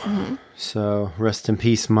school. Mm-hmm. So rest in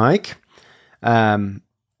peace, Mike.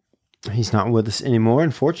 He's not with us anymore,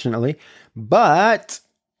 unfortunately, but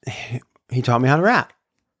he taught me how to rap.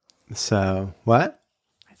 So what?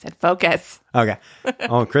 I said focus. Okay.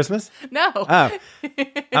 On Christmas? No. Oh,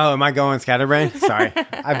 am I going scatterbrained? Sorry.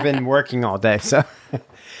 I've been working all day.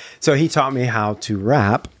 So he taught me how to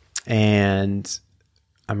rap, and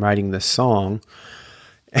I'm writing this song.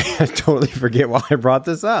 And I totally forget why I brought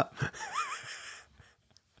this up.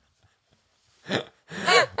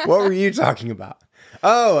 What were you talking about?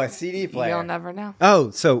 Oh, a CD player. You'll never know. Oh,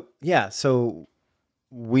 so yeah. So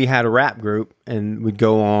we had a rap group, and we'd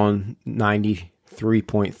go on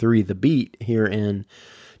 93.3 The Beat here in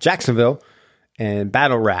Jacksonville and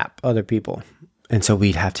battle rap other people. And so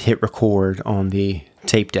we'd have to hit record on the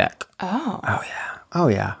tape deck. Oh. Oh, yeah. Oh,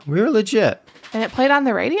 yeah. We were legit. And it played on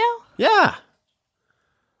the radio? Yeah.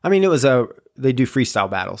 I mean, they do freestyle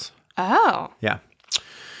battles. Oh. Yeah.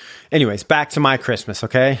 Anyways, back to my Christmas,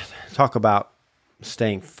 okay? Talk about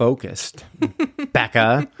staying focused.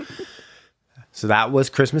 Becca. So that was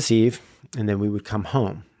Christmas Eve, and then we would come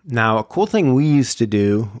home. Now, a cool thing we used to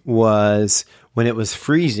do was when it was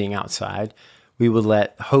freezing outside, we would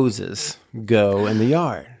let hoses go in the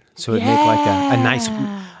yard. So it'd make like a nice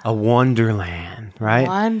wonderland, right?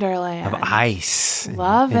 Wonderland. Of ice.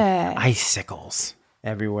 Love and it. Icicles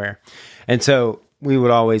everywhere. And so we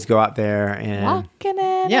would always go out there and... Walking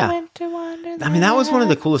in Yeah. a winter wonderland. I mean, that was one of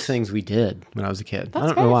the coolest things we did when I was a kid. That's I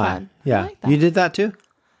don't know very why. fun. I Yeah. like that. You did that too?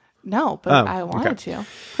 No, but Oh, I wanted okay.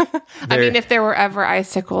 to. I mean, if there were ever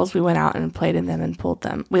icicles, we went out and played in them and pulled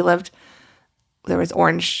them. There was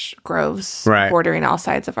orange groves bordering all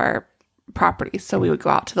sides of our property. So we would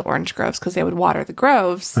go out to the orange groves because they would water the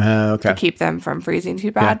groves to keep them from freezing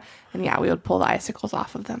too bad. Yeah. And we would pull the icicles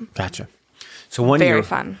off of them. Gotcha. So Very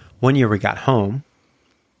fun. One year we got home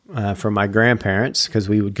from my grandparents because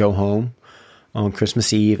we would go home on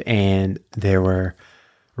Christmas Eve and there were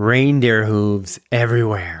reindeer hooves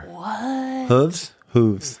everywhere. What? Hooves?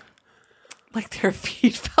 Hooves. Like their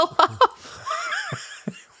feet fell off.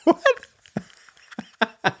 What?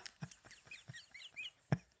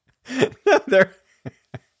 No,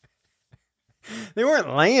 they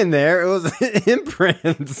weren't laying there. It was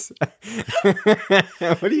imprints.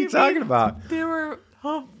 What are you talking about? They were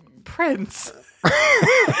prints.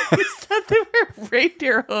 You said they were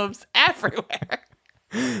reindeer hooves everywhere.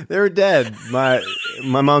 They were dead. My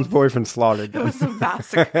mom's boyfriend slaughtered them. It was a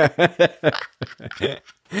massacre.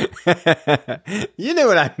 You knew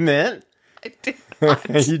what I meant. I did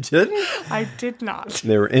not. You didn't? I did not.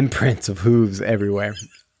 There were imprints of hooves everywhere.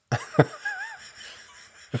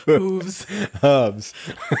 Hooves. Hubs.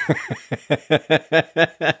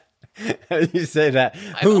 How do you say that?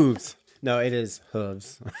 Hooves. No, it is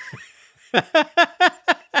hooves.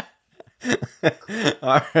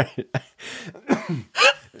 All right.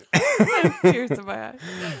 Tears in my eyes.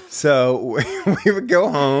 So we would go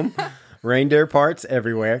home, reindeer parts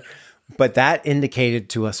everywhere, but that indicated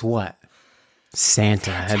to us what?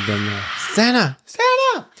 Santa had been there. Santa!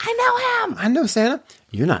 I know him. I know Santa.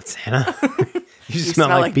 You're not Santa. You smell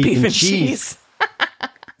like beef and cheese.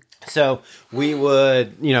 So we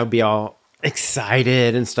would, be all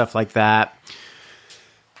excited and stuff like that.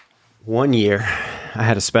 One year, I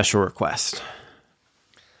had a special request.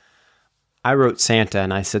 I wrote Santa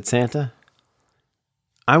and I said, Santa,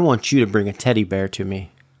 I want you to bring a teddy bear to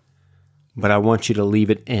me, but I want you to leave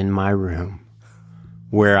it in my room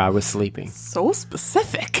where I was sleeping. So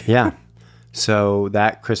specific. Yeah. So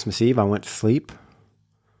that Christmas Eve, I went to sleep.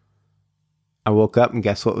 I woke up and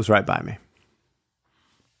guess what was right by me?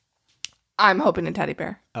 I'm hoping a teddy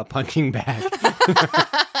bear. A punching bag.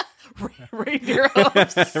 Reindeer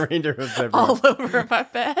hooves. Reindeer hooves everywhere. All over my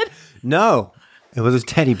bed. No, it was a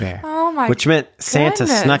teddy bear. Oh my Which meant Santa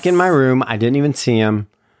snuck in my room. I didn't even see him.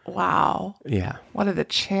 Wow. Yeah. What are the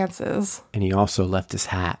chances? And he also left his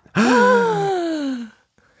hat.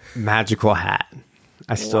 Magical hat.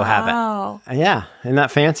 I still have it. Yeah. Isn't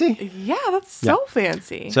that fancy? Yeah, that's so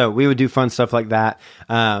fancy. So we would do fun stuff like that.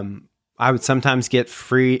 I would sometimes get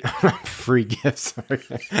free gifts.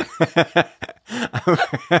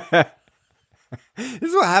 This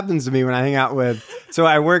is what happens to me when I hang out with. So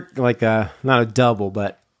I work like not a double,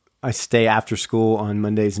 but I stay after school on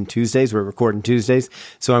Mondays and Tuesdays. We're recording Tuesdays.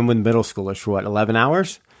 So I'm with middle schoolers for 11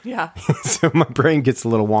 hours? Yeah. So my brain gets a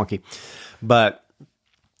little wonky. But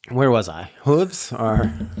where was I? Hooves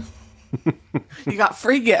or You got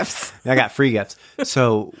free gifts. I got free gifts.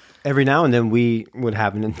 So every now and then we would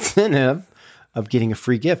have an incentive of getting a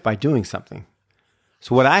free gift by doing something.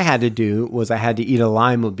 So what I had to do was I had to eat a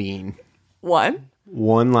lima bean. One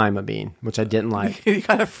lima bean, which I didn't like. You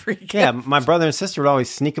got a free gift. Yeah, my brother and sister would always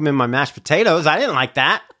sneak them in my mashed potatoes. I didn't like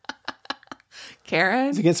that. Karen?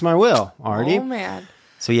 It's against my will, Artie. Oh, man.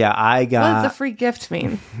 So yeah, I got... What does a free gift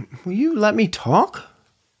mean? Will you let me talk?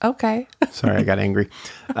 Okay. Sorry, I got angry.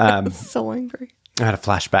 So angry. I had a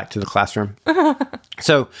flashback to the classroom.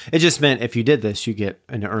 So it just meant if you did this, you get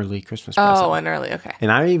an early Christmas present. Oh, an early, okay.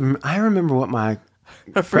 And I remember what my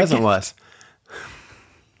present was.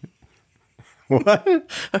 What?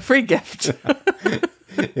 A free gift.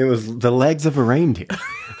 It was the legs of a reindeer.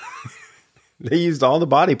 They used all the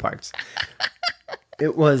body parts.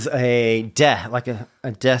 It was a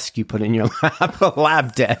desk you put in your lap, a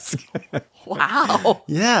lab desk. Wow.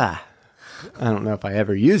 Yeah. I don't know if I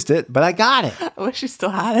ever used it, but I got it. I wish you still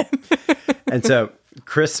had it. And so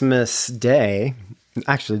Christmas Day,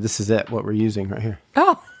 actually, this is it, what we're using right here.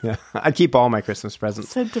 Oh. Yeah. I keep all my Christmas presents.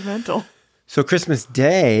 Sentimental. So Christmas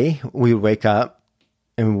Day, we would wake up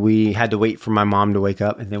and we had to wait for my mom to wake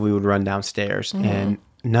up and then we would run downstairs and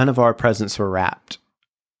none of our presents were wrapped.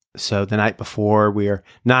 So the night before, we were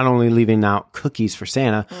not only leaving out cookies for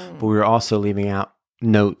Santa, but we were also leaving out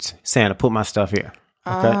notes. Santa, put my stuff here.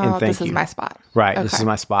 Okay, and thank this you. is my spot. Right, Okay. this is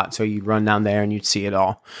my spot. So you'd run down there and you'd see it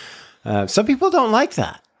all. Some people don't like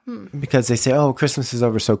that because they say, oh, Christmas is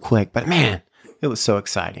over so quick. But man, it was so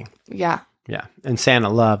exciting. Yeah. Yeah, and Santa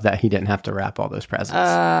loved that he didn't have to wrap all those presents.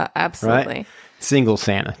 Absolutely. Right? Single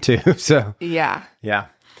Santa, too. So, Yeah. yeah.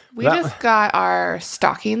 We just got our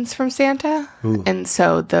stockings from Santa. Ooh. And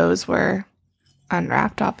so those were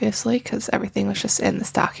unwrapped, obviously, because everything was just in the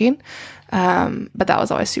stocking. But that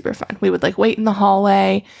was always super fun. We would wait in the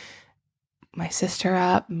hallway, my sister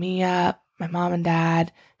up, me up, my mom and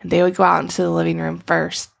dad, and they would go out into the living room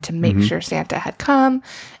first to make sure Santa had come.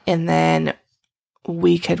 And then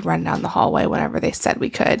we could run down the hallway whenever they said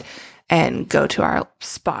we could and go to our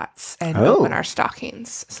spots and open our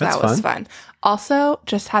stockings. So That's that was fun. Also,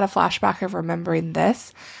 just had a flashback of remembering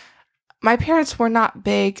this. My parents were not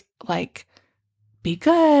big, be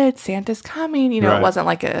good, Santa's coming. It Right. wasn't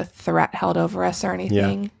like a threat held over us or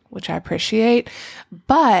anything, which I appreciate.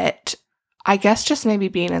 But I guess just maybe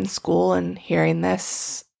being in school and hearing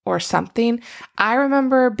this or something. I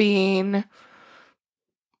remember being,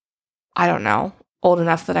 I don't know, old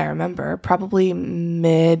enough that I remember, probably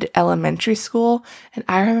mid-elementary school. And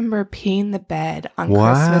I remember peeing the bed on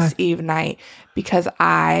Christmas Eve night because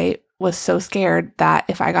I was so scared that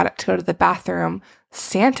if I got up to go to the bathroom,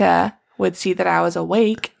 Santa would see that I was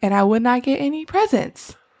awake and I would not get any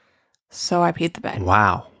presents. So I peed the bed.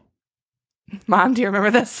 Wow. Mom, do you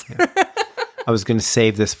remember this? I was going to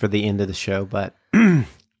save this for the end of the show, but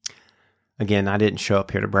again, I didn't show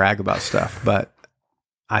up here to brag about stuff, but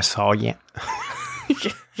I saw you.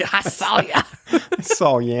 Yeah, I saw ya. I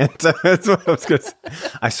saw Yanta. That's what I was going to say.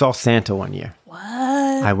 I saw Santa one year. What?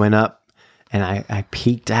 I went up and I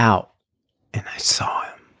peeked out and I saw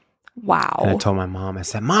him. Wow. And I told my mom, I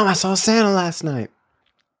said, Mom, I saw Santa last night.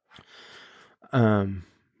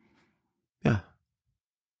 Yeah.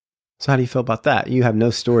 So how do you feel about that? You have no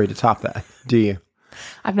story to top that, do you?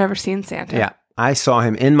 I've never seen Santa. Yeah. I saw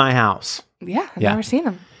him in my house. Yeah, I've Yeah. never seen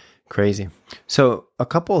him. Crazy. So a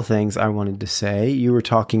couple of things I wanted to say. You were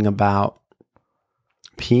talking about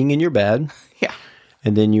peeing in your bed. Yeah.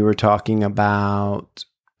 And then you were talking about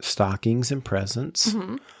stockings and presents.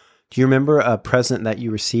 Mm-hmm. Do you remember a present that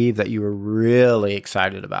you received that you were really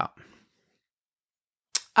excited about?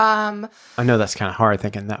 I know that's kind of hard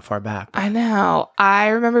thinking that far back. I know. I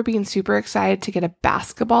remember being super excited to get a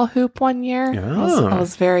basketball hoop one year. Oh. I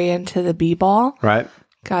was very into the b-ball. Right?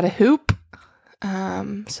 Got a hoop.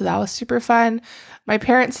 So that was super fun. My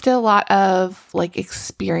parents did a lot of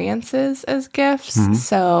experiences as gifts. Mhm.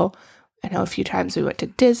 So I know a few times we went to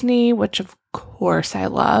Disney, which of course I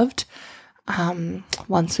loved.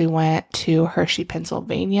 Once we went to Hershey,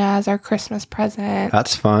 Pennsylvania as our Christmas present.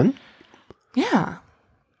 That's fun. Yeah.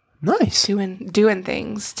 Nice. Doing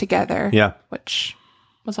things together. Yeah. Which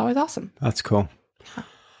was always awesome. That's cool. I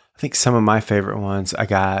think some of my favorite ones, I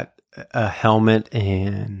got a helmet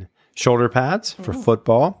and shoulder pads for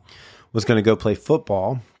football. Was going to go play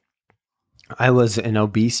football. I was an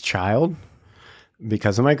obese child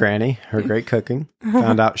because of my granny, her great cooking.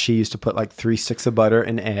 Found out she used to put 3 sticks of butter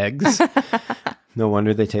in eggs. No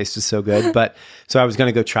wonder they tasted so good. But so I was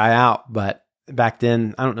going to go try out. But back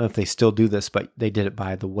then, I don't know if they still do this, but they did it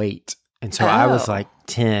by the weight. And so I was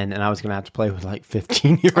 10 and I was going to have to play with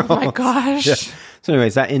 15-year-olds. Oh my gosh. Yeah. So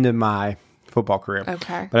anyways, that ended my football career.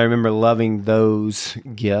 Okay. But I remember loving those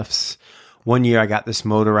gifts. One year I got this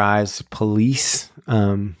motorized police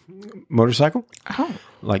motorcycle. Oh.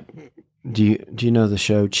 Like, do you know the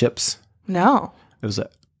show Chips? No. It was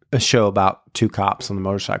a show about two cops on the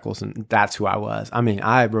motorcycles, and that's who I was. I mean,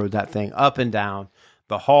 I rode that thing up and down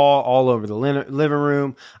the hall, all over the living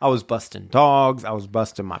room. I was busting dogs. I was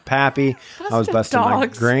busting my pappy. I was busting my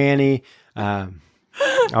granny. I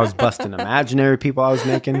was busting imaginary people I was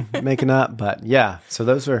making up. But yeah, so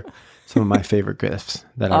those are some of my favorite gifts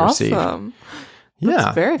that I received. Awesome. Yeah.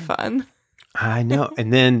 That's very fun. I know.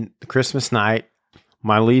 And then Christmas night,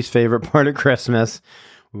 my least favorite part of Christmas,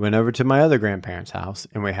 we went over to my other grandparents' house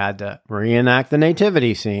and we had to reenact the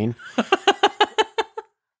nativity scene.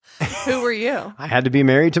 Who were you? I had to be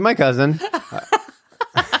married to my cousin.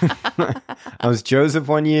 I was Joseph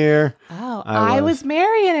one year. Oh, I was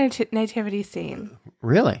Mary in a nativity scene.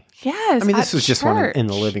 Really? Yes. I mean, this was just one in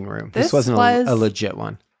the living room. This wasn't a legit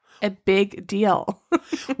one. A big deal.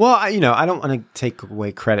 Well, I don't want to take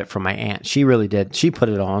away credit from my aunt. She really did. She put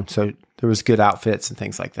it on. So there was good outfits and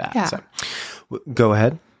things like that. Yeah. So go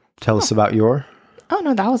ahead. Tell us about your. Oh,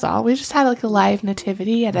 no, that was all. We just had like a live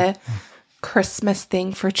nativity at a Christmas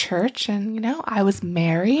thing for church. And, I was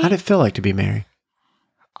married. How did it feel like to be married?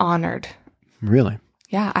 Honored. Really?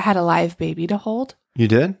 Yeah. I had a live baby to hold. You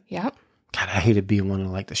did? Yep. God, I hated being one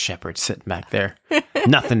of like the shepherds sitting back there.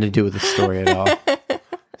 Nothing to do with the story at all.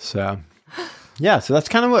 So, yeah. So that's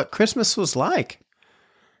kind of what Christmas was like.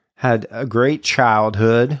 Had a great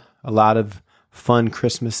childhood. A lot of fun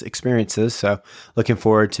Christmas experiences. So looking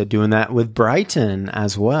forward to doing that with Brighton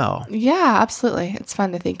as well. Yeah, absolutely. It's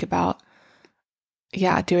fun to think about.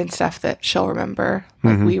 Yeah, doing stuff that she'll remember,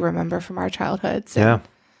 like we remember from our childhoods. And,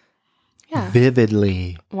 yeah.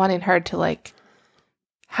 Vividly. Wanting her to like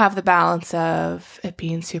have the balance of it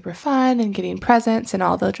being super fun and getting presents and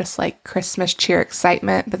all the just like Christmas cheer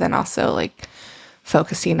excitement, but then also like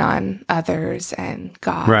focusing on others and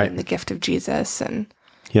God and the gift of Jesus and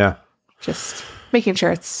just making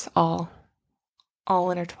sure it's all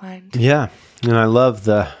intertwined. Yeah. And I love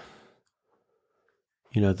the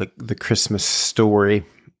Christmas story.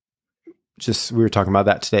 Just, we were talking about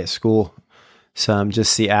that today at school.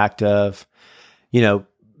 Just the act of,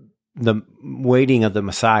 the waiting of the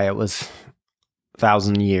Messiah was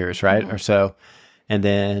 1,000 years, right? Or so. And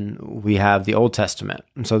then we have the Old Testament.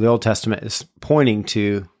 And so the Old Testament is pointing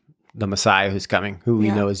to the Messiah who's coming, who we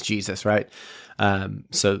know is Jesus, right?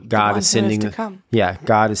 So God is sending,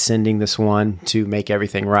 God is sending this one to make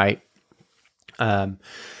everything right. And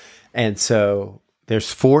so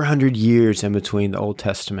there's 400 years in between the Old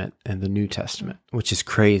Testament and the New Testament, which is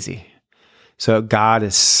crazy. So God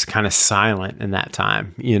is kind of silent in that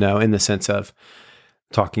time, in the sense of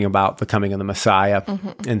talking about the coming of the Messiah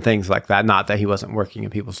and things like that. Not that he wasn't working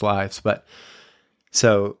in people's lives, but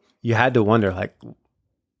so you had to wonder, like,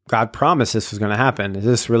 God promised this was going to happen. Is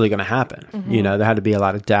this really going to happen? There had to be a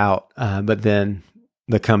lot of doubt. But then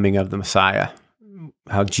the coming of the Messiah,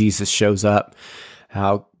 how Jesus shows up,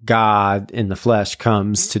 how God in the flesh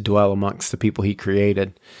comes to dwell amongst the people he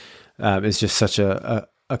created, is just such a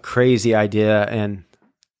crazy idea. And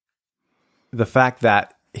the fact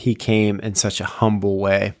that he came in such a humble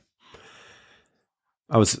way.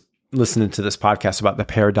 I was listening to this podcast about the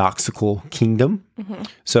paradoxical kingdom.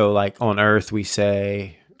 So like on earth, we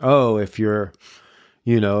say, oh, if you're,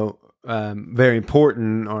 very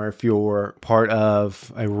important, or if you're part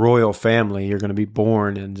of a royal family, you're going to be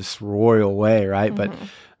born in this royal way, right? But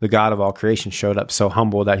the God of all creation showed up so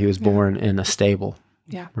humble that he was born in a stable,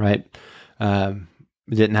 right?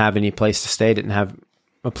 Didn't have any place to stay, didn't have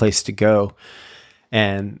a place to go.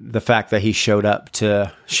 And the fact that he showed up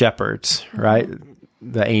to shepherds, right?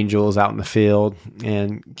 The angels out in the field,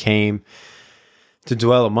 and came to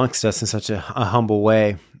dwell amongst us in such a humble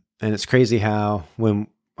way. And it's crazy how, when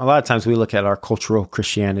a lot of times we look at our cultural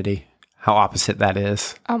Christianity, how opposite that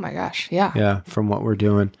is. Oh my gosh. Yeah. Yeah. From what we're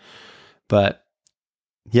doing. But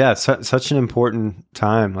yeah, it's such an important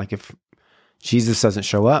time. Like, if Jesus doesn't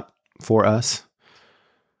show up for us,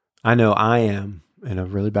 I know I am in a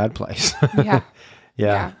really bad place.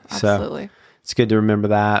 Yeah, absolutely. So it's good to remember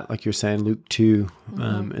that. Like you're saying, Luke 2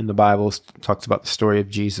 in the Bible talks about the story of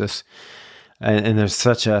Jesus. And there's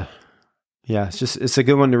such a, it's a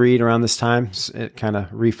good one to read around this time. It kind of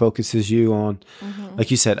refocuses you on, like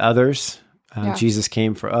you said, others. Jesus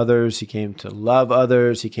came for others. He came to love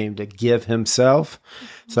others. He came to give himself.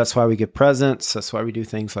 So that's why we give presents. That's why we do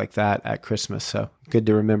things like that at Christmas. So good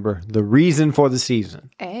to remember the reason for the season.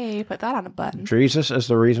 Hey, put that on a button. Jesus is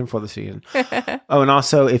the reason for the season. Oh, and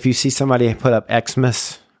also, if you see somebody put up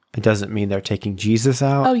Xmas, it doesn't mean they're taking Jesus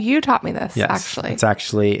out. Oh, you taught me this, yes, actually. It's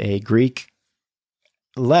actually a Greek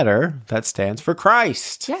letter that stands for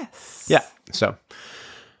Christ. Yes. Yeah. So,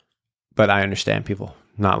 but I understand people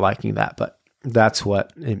not liking that, but that's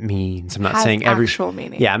what it means. I'm not Has saying every actual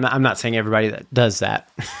meaning. Yeah, I'm not saying everybody that does that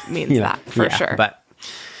Means that for sure. But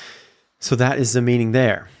so that is the meaning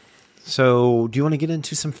there. So, do you want to get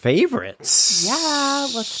into some favorites? Yeah,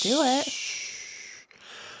 let's do it.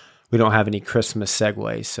 We don't have any Christmas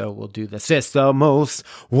segues, so we'll do this. It's the most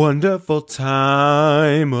wonderful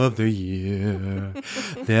time of the year.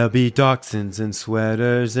 There'll be dachshunds and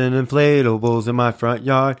sweaters and inflatables in my front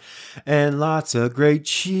yard and lots of great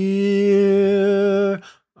cheer.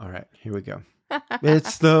 All right, here we go.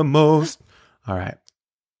 It's the most... All right.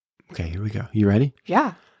 Okay, here we go. You ready?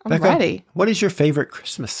 Yeah, I'm Becca, ready. What is your favorite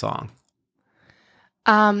Christmas song?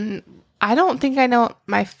 I don't think I know what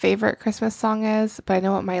my favorite Christmas song is, but I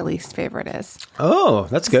know what my least favorite is. Oh,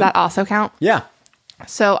 that's good. Does that also count? Yeah.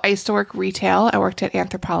 So I used to work retail. I worked at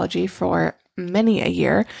Anthropology for many a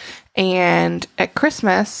year. And at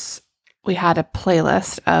Christmas, we had a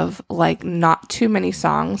playlist of like not too many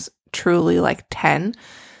songs, truly like 10,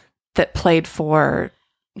 that played for,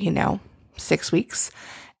 6 weeks.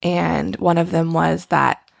 And one of them was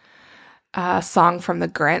that song from The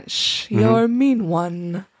Grinch, You're a Mean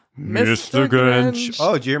One. Mr. Grinch.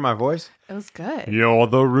 Oh, did you hear my voice? It was good. You're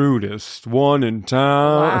the rudest one in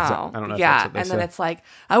town. Wow. I don't know if yeah. that's what they And said. then it's like,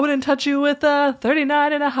 I wouldn't touch you with a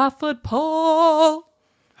 39.5-foot pole.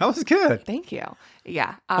 That was good. Thank you.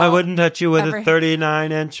 Yeah. I wouldn't touch you with a every-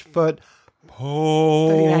 39-inch foot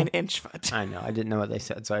pole. 39-inch foot. I know. I didn't know what they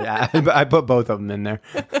said, so I put both of them in there.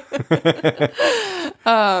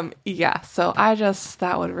 Yeah. So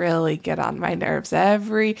that would really get on my nerves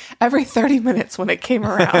every 30 minutes when it came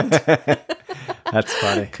around. That's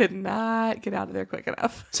funny. Could not get out of there quick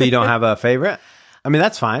enough. So you don't have a favorite? I mean,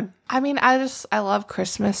 that's fine. I mean, I love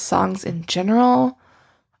Christmas songs in general.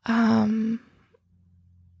 Yeah,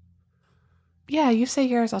 you say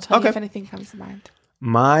yours. I'll tell you if anything comes to mind.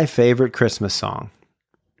 My favorite Christmas song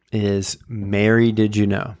is Mary Did You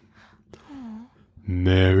Know?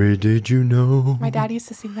 Mary, did you know My dad used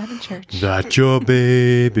to sing that in church. that your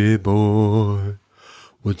baby boy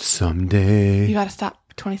would someday... You got to stop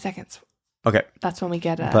 20 seconds. Okay. That's when we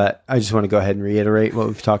get But I just want to go ahead and reiterate what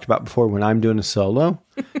we've talked about before. When I'm doing a solo,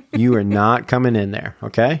 you are not coming in there,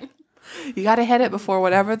 okay? You got to hit it before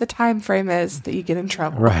whatever the time frame is that you get in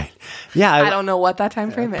trouble. Right. Yeah. I don't know what that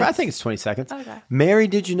time frame is. I think it's 20 seconds. Okay. Mary,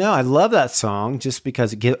 did you know? I love that song just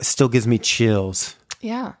because it still gives me chills.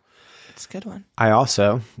 Yeah. It's a good one. I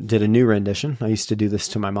also did a new rendition. I used to do this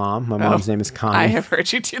to my mom. My mom's name is Connie. I have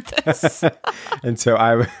heard you do this. And so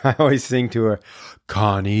I always sing to her,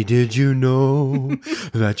 Connie, did you know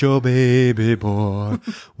that your baby boy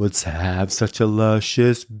would have such a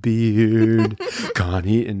luscious beard?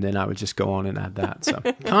 Connie, and then I would just go on and add that. So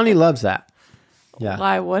Connie loves that. Yeah.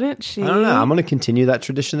 Why wouldn't she? I don't know. I'm going to continue that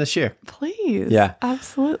tradition this year. Please. Yeah.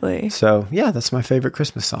 Absolutely. So yeah, that's my favorite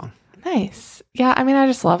Christmas song. Nice. Yeah, I mean, I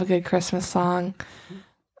just love a good Christmas song.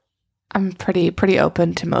 I'm pretty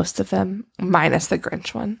open to most of them, minus the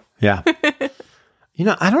Grinch one. Yeah.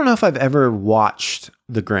 I don't know if I've ever watched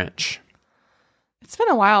The Grinch. It's been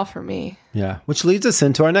a while for me. Yeah. Which leads us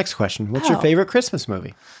into our next question. What's your favorite Christmas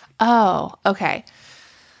movie? Oh, okay.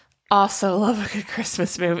 Also love a good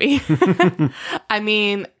Christmas movie. I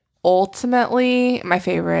mean, ultimately, my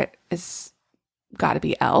favorite is got to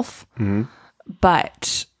be Elf. Mm-hmm.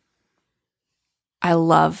 But I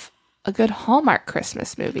love a good Hallmark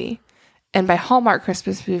Christmas movie. And by Hallmark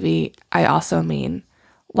Christmas movie, I also mean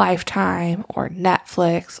Lifetime or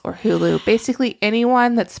Netflix or Hulu. Basically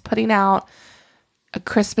anyone that's putting out a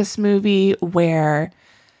Christmas movie where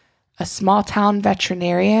a small town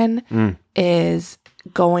veterinarian is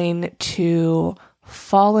going to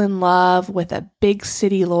fall in love with a big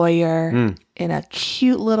city lawyer in a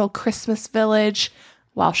cute little Christmas village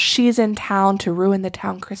while she's in town to ruin the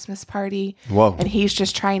town Christmas party. Whoa. And he's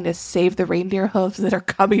just trying to save the reindeer hooves that are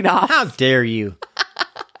coming off. How dare you?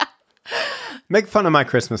 Make fun of my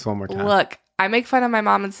Christmas one more time. Look, I make fun of my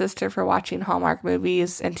mom and sister for watching Hallmark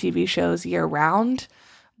movies and TV shows year round,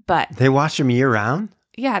 but They watch them year round?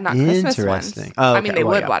 yeah, not Christmas ones. Interesting. Oh, I mean, okay. they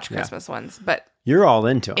Well, would yeah, watch yeah. Christmas ones, but You're all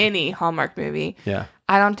into them. any Hallmark movie. Yeah.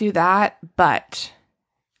 I don't do that, but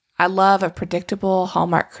I love a predictable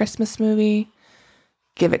Hallmark Christmas movie.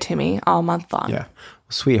 Give it to me all month long. Yeah.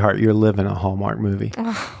 Sweetheart, you're living a Hallmark movie.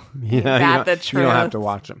 You that the you don't have truth? to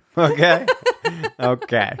watch them. Okay?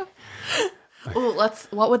 Okay. Ooh,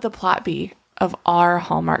 what would the plot be of our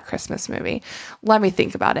Hallmark Christmas movie? Let me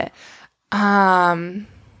think about it.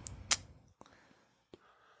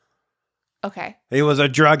 Okay. He was a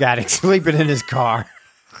drug addict sleeping in his car.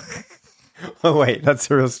 Oh, wait.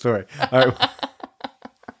 That's a real story. All right.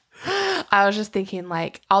 I was just thinking,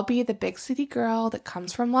 like, I'll be the big city girl that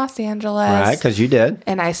comes from Los Angeles. Right, because you did.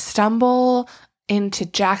 And I stumble into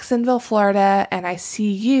Jacksonville, Florida, and I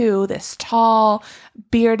see you, this tall,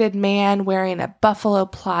 bearded man wearing a buffalo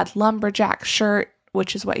plaid lumberjack shirt,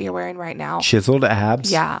 which is what you're wearing right now. Chiseled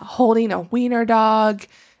abs. Yeah, holding a wiener dog.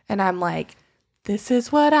 And I'm like, this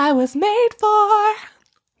is what I was made for.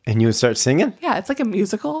 And you would start singing? Yeah, it's like a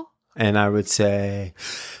musical. And I would say,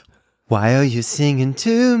 why are you singing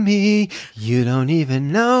to me? You don't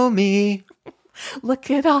even know me.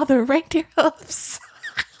 Look at all the reindeer hoofs.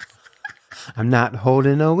 I'm not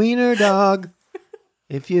holding a wiener dog,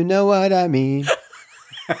 if you know what I mean.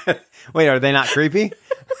 Wait, are they not creepy?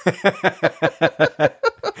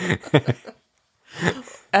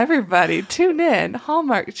 Everybody, tune in.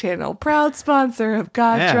 Hallmark Channel, proud sponsor of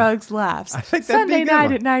God, Yeah. Drugs, Laughs. I think that'd be a Sunday good night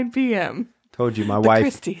one. at 9 p.m. Told you, my The wife.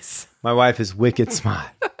 Christies. My wife is wicked smart.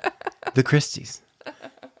 The Christies.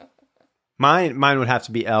 Mine would have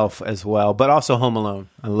to be Elf as well, but also Home Alone.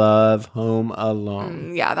 I love Home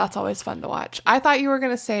Alone. Yeah, that's always fun to watch. I thought you were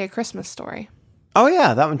going to say A Christmas Story. Oh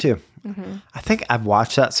yeah, that one too. I think I've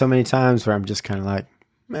watched that so many times where I'm just kind of like,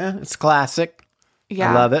 it's classic.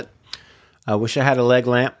 Yeah. I love it. I wish I had a leg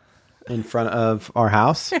lamp in front of our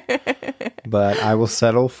house, but I will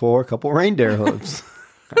settle for a couple reindeer hooves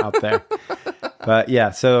out there. But yeah,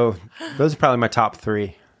 so those are probably my top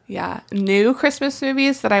three. Yeah. New Christmas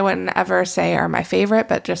movies that I wouldn't ever say are my favorite,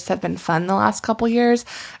 but just have been fun the last couple years.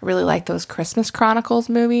 I really like those Christmas Chronicles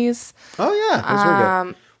movies. Oh yeah, those are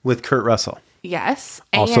good. With Kurt Russell. Yes.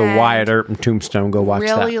 Also and Wyatt Earp and Tombstone. Go watch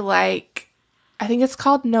really that. like, I think it's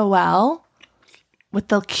called Noelle with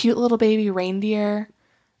the cute little baby reindeer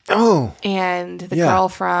Oh, and the Yeah. girl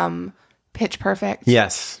from Pitch Perfect.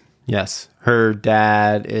 yes. Yes. Her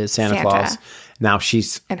dad is Santa Santa. Claus. Now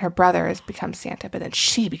she's, And her brother has become Santa, but then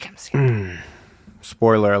she becomes Santa.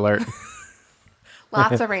 spoiler alert.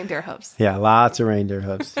 Lots of reindeer hooves. Yeah, lots of reindeer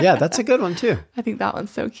hooves. Yeah, that's a good one too. I think that one's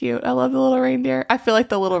so cute. I love the little reindeer. I feel like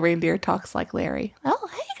the little reindeer talks like Larry. Oh,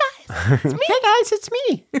 hey guys. Hey guys, it's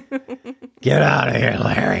me. Get out of here,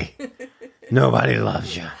 Larry. Nobody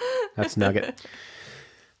loves you. That's Nugget.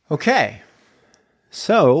 Okay.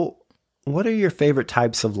 So, what are your favorite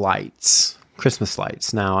types of lights? Christmas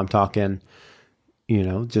lights. Now, I'm talking,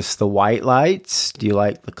 just the white lights. Do you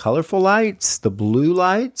like the colorful lights? The blue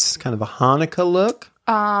lights? Kind of a Hanukkah look?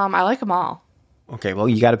 I like them all. Okay, well,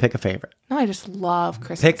 you got to pick a favorite. No, I just love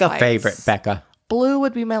Christmas Pick a lights. favorite, Becca. Blue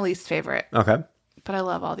would be my least favorite, Okay. but I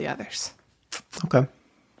love all the others. Okay.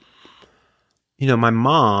 My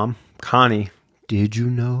mom, Connie, did you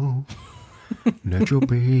know that your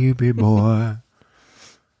baby boy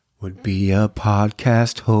would be a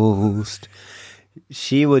podcast host?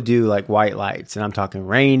 She would do like white lights, and I'm talking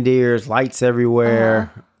reindeers, lights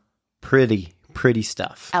everywhere. Pretty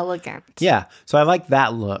stuff. Elegant. Yeah. So I like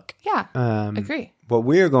that look. Yeah. Agree. But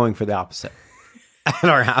we're going for the opposite at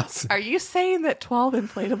our house. Are you saying that 12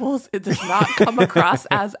 inflatables, it does not come across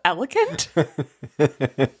as elegant?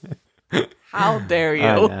 How dare you?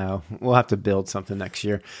 I know. We'll have to build something next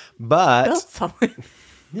year. But Build something.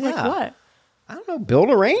 yeah. Like what? I don't know, build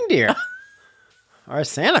a reindeer or a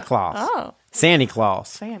Santa Claus. Oh, Santa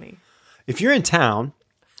Claus. Fanny. If you're in town,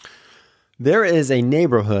 there is a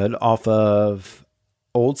neighborhood off of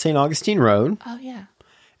Old St. Augustine Road. Oh, yeah.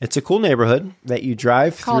 It's a cool neighborhood that you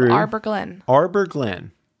drive Called through. Arbor Glen. Arbor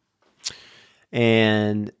Glen.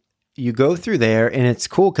 And you go through there, and it's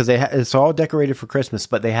cool because it's all decorated for Christmas,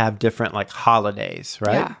 but they have different like holidays,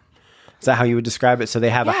 right? Yeah. Is that how you would describe it? So they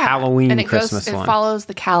have a Halloween and it Christmas it one. follows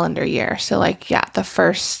the calendar year. So the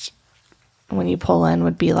first when you pull in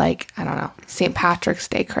would be like, I don't know, St. Patrick's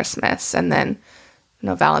Day Christmas, and then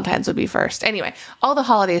Valentine's would be first. Anyway, all the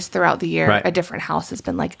holidays throughout the year, Right. a different house has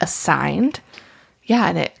been like assigned. Yeah,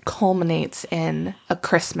 and it culminates in a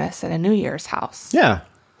Christmas and a New Year's house. Yeah.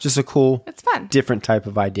 Just a cool, It's fun. different type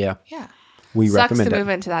of idea. Yeah. We Sucks recommend to it. move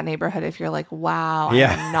into that neighborhood if you're like, wow,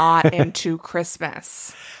 Yeah. I'm not into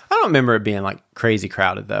Christmas. I don't remember it being like crazy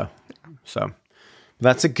crowded though. So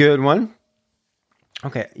that's a good one.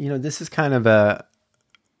 Okay. This is kind of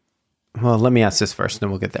well, let me ask this first and then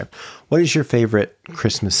we'll get there. What is your favorite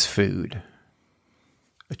Christmas food?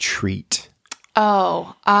 A treat.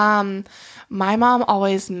 Oh, my mom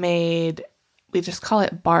always made, we just call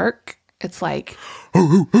it bark. It's like,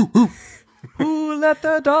 who let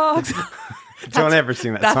the dogs out? Don't ever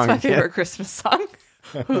sing that That's song my again. favorite Christmas song.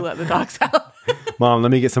 Who let the dogs out? Mom,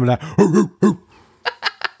 let me get some of that.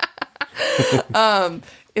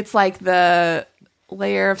 It's like the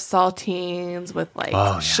layer of saltines with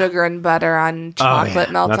like sugar and butter on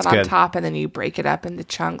chocolate melted That's on good. top, and then you break it up into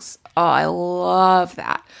chunks. Oh, I love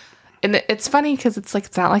that. And it's funny because it's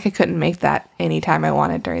not like I couldn't make that anytime I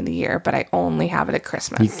wanted during the year, but I only have it at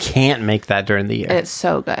Christmas. You can't make that during the year. And it's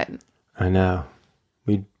so good. I know.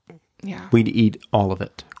 We'd eat all of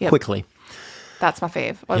it Yep. quickly. That's my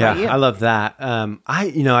fave. What about you? I love that.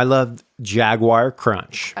 I love Jaguar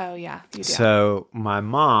Crunch. Oh yeah, you do. So my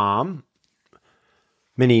mom,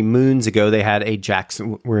 many moons ago, they had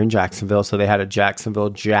we're in Jacksonville, so they had a Jacksonville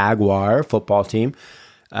Jaguar football team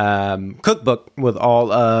cookbook with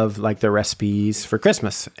all of like their recipes for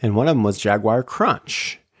Christmas. And one of them was Jaguar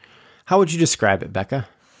Crunch. How would you describe it, Becca?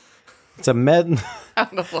 It's a I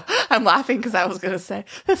don't know. I'm laughing because I was going to say,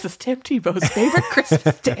 this is Tim Tebow's favorite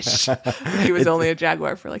Christmas dish. He was only a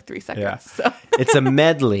Jaguar for like 3 seconds. Yeah. So. It's a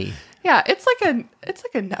medley. Yeah, it's like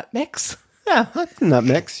a nut mix. Yeah, like a nut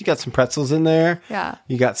mix. You got some pretzels in there. Yeah.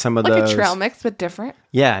 You got some of like those. Like a trail mix, but different.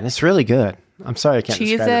 Yeah, and it's really good. I'm sorry I can't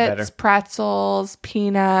describe it better. Cheez-Its, pretzels,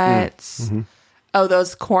 peanuts. Mm-hmm. Oh,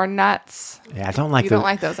 those corn nuts. Yeah, I don't like those. You don't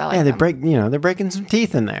like those. I like them. They're breaking some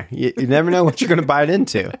teeth in there. You never know what you're going to bite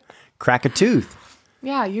into. Crack a tooth.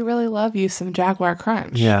 Yeah, you really love you some Jaguar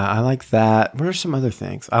Crunch. Yeah, I like that. What are some other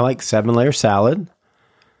things? I like 7-layer salad.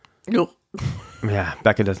 Yeah,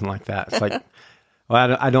 Becca doesn't like that. It's like,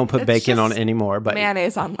 well, I don't put bacon on it anymore, but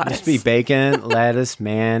mayonnaise on lettuce. Just be bacon, lettuce,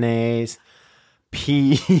 mayonnaise,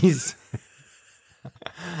 peas.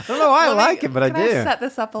 I don't know why I like it, but I do. Can I set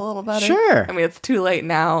this up a little better? Sure. I mean, it's too late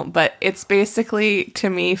now, but it's basically, to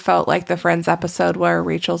me, felt like the Friends episode where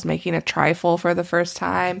Rachel's making a trifle for the first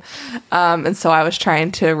time. And so I was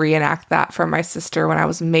trying to reenact that for my sister when I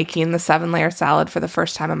was making the 7-layer salad for the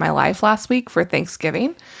first time in my life last week for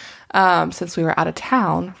Thanksgiving. Since we were out of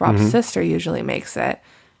town, Rob's sister usually makes it.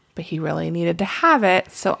 But he really needed to have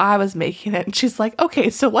it, so I was making it. And she's like, okay,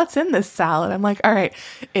 so what's in this salad? I'm like, all right,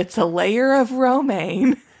 it's a layer of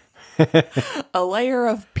romaine, a layer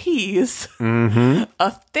of peas,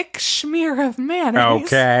 a thick smear of mayonnaise.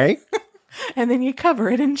 Okay. And then you cover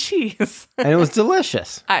it in cheese. And it was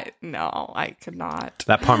delicious. I could not.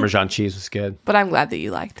 That Parmesan cheese was good. But I'm glad that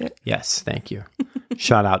you liked it. Yes, thank you.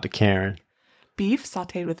 Shout out to Karen. Beef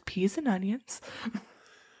sauteed with peas and onions.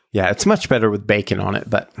 Yeah, it's much better with bacon on it,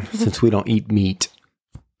 but since we don't eat meat,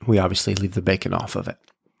 we obviously leave the bacon off of it.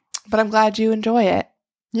 But I'm glad you enjoy it.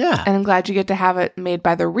 Yeah. And I'm glad you get to have it made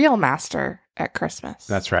by the real master at Christmas.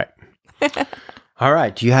 That's right. All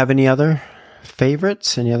right. Do you have any other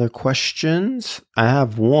favorites? Any other questions? I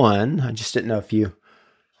have one. I just didn't know if you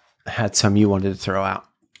had some you wanted to throw out.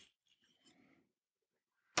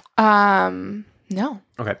 No.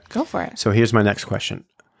 Okay. Go for it. So here's my next question.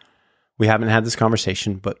 We haven't had this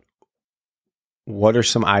conversation, but what are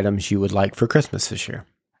some items you would like for Christmas this year?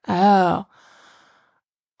 Oh.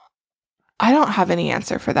 I don't have any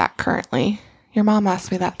answer for that currently. Your mom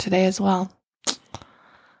asked me that today as well.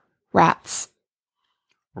 Rats.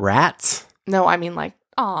 Rats? No, I mean like,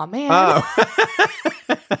 aw, man. Oh.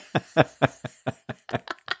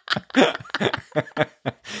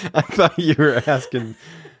 I thought you were asking...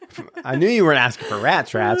 I knew you weren't asking for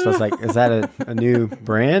rats. I was like, is that a new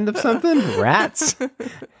brand of something? Rats?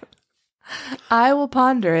 I will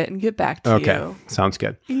ponder it and get back to you. Okay, sounds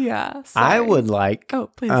good. Yeah. Sorry. I would like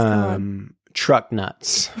please go on. Truck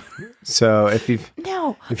nuts. So if you've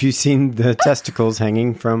seen the testicles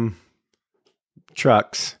hanging from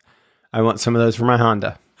trucks, I want some of those for my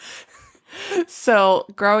Honda. So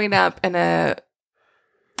growing up in the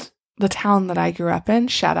town that I grew up in,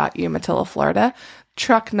 shout out Umatilla, Florida,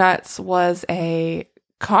 truck nuts was a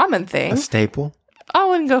common thing. A staple? I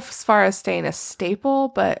wouldn't go as far as saying a staple,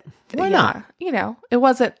 but why not? It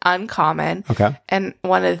wasn't uncommon. Okay. And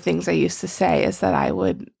one of the things I used to say is that I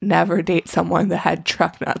would never date someone that had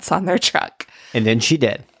truck nuts on their truck. And then she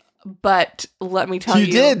did. But let me tell you.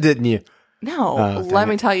 You did, didn't you? No. Let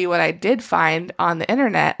me tell you what I did find on the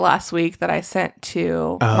internet last week that I sent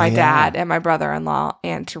to my dad and my brother-in-law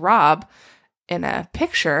and to Rob in a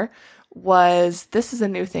picture was, this is a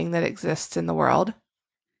new thing that exists in the world,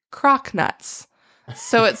 crock nuts.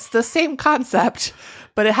 So it's the same concept,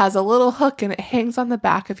 but it has a little hook and it hangs on the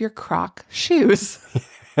back of your croc shoes.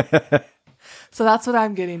 So that's what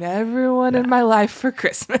I'm getting everyone in my life for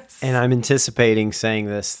Christmas. And I'm anticipating saying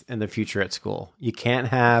this in the future at school. You can't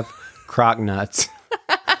have croc nuts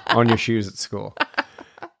on your shoes at school.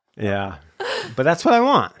 Yeah. But that's what I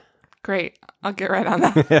want. Great. I'll get right on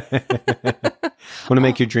that. Want to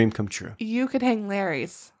make your dream come true. You could hang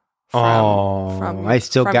Larry's. I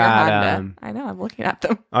still got I know, I'm looking at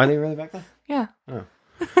them. Are they really back there? Yeah. Oh.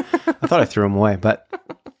 I thought I threw them away, but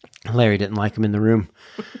Larry didn't like them in the room.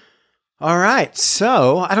 All right,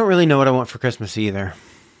 so I don't really know what I want for Christmas either.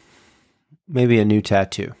 Maybe a new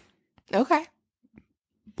tattoo. Okay.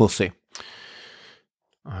 We'll see.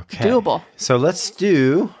 Okay. Doable. So let's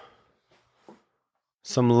do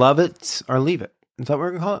some love it or leave it. Is that what we're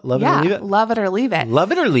going to call it? Love it or leave it? Love it or leave it.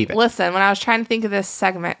 Love it or leave it. Listen, when I was trying to think of this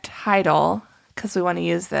segment title, because we want to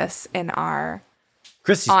use this in our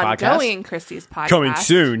Christy's ongoing podcast. Christy's podcast. Coming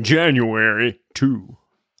soon, January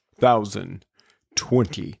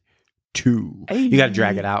 2022. You got to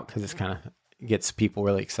drag it out because it's kind of gets people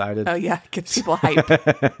really excited. Oh, yeah. Gets people hype.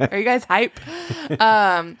 Are you guys hype?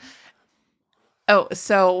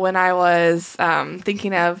 So when I was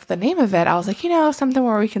thinking of the name of it, I was like, something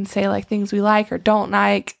where we can say like things we like or don't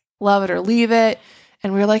like, love it or leave it.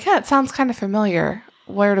 And we were like, it sounds kind of familiar.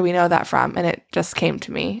 Where do we know that from? And it just came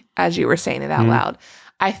to me as you were saying it out loud.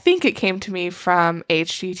 I think it came to me from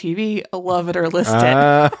HGTV, Love It or List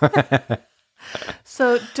It.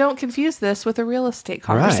 So don't confuse this with a real estate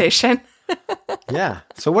conversation. Right. Yeah.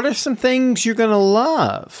 So what are some things you're going to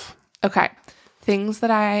love? Okay. Things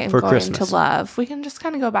that I am For going Christmas. to love. We can just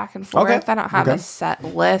kind of go back and forth. Okay. I don't have a set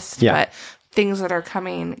list, but things that are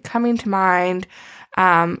coming to mind.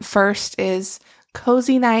 First is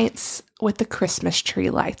cozy nights with the Christmas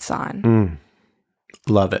tree lights on.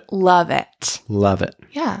 Love it. Love it. Love it.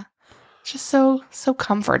 Yeah. It's just so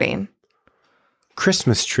comforting.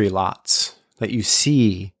 Christmas tree lots that you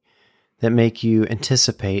see that make you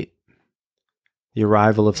anticipate the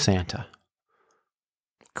arrival of Santa.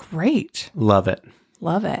 Great. Love it.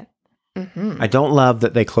 Love it. Mm-hmm. I don't love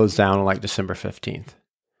that they close down on like December 15th.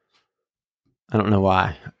 I don't know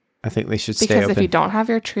why. I think they should stay Because open. if you don't have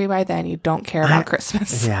your tree by then, you don't care about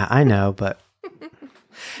Christmas. Yeah, I know, but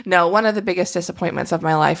No, one of the biggest disappointments of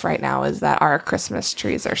my life right now is that our Christmas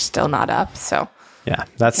trees are still not up. So yeah,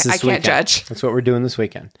 that's this I can't weekend. judge. That's what we're doing this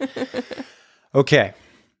weekend. Okay.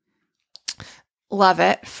 Love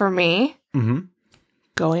it for me. Mm-hmm.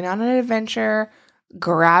 Going on an adventure,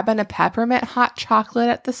 grabbing a peppermint hot chocolate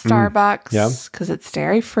at the Starbucks because it's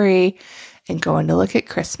dairy free, and going to look at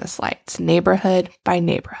Christmas lights, neighborhood by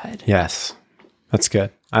neighborhood. Yes, that's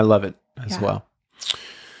good. I love it as well.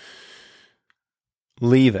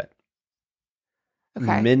 Leave it.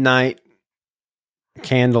 Okay. Midnight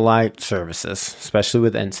candlelight services, especially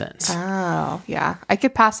with incense. Oh, yeah. I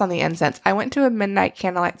could pass on the incense. I went to a midnight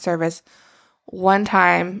candlelight service one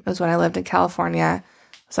time. It was when I lived in California.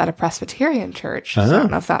 It was at a Presbyterian church. So I don't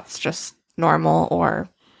know if that's just normal or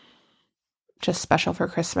just special for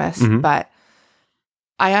Christmas. But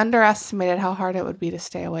I underestimated how hard it would be to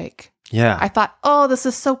stay awake. Yeah. I thought, this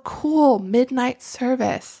is so cool. Midnight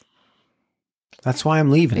service. That's why I'm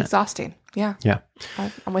leaving it. Exhausting. Yeah. Yeah.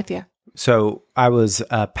 I'm with you. So I was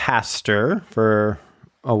a pastor for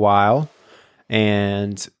a while,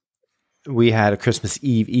 and we had a Christmas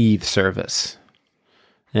Eve service.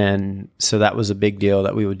 And so that was a big deal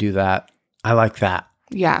that we would do that. I like that.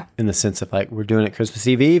 Yeah. In the sense of like, we're doing it Christmas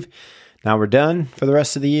Eve. Now we're done for the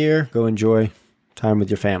rest of the year. Go enjoy time with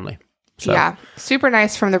your family. So, yeah. Super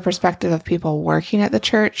nice from the perspective of people working at the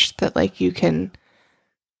church that like you can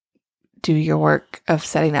do your work of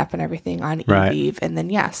setting up and everything on Eve, and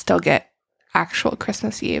then still get actual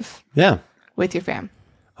Christmas Eve with your fam.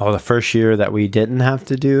 Oh, the first year that we didn't have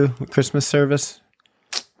to do a Christmas service.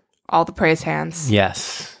 All the praise hands.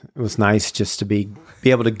 Yes. It was nice just to be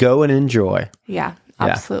able to go and enjoy. Yeah,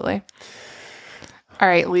 absolutely. All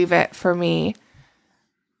right, leave it for me.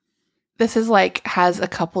 This is like has a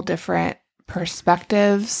couple different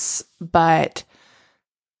perspectives, but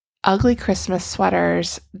ugly Christmas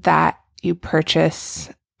sweaters that you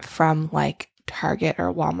purchase from like Target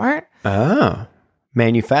or Walmart. Oh,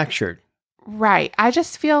 manufactured. Right. I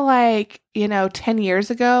just feel like, 10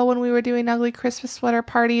 years ago when we were doing ugly Christmas sweater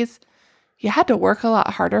parties, you had to work a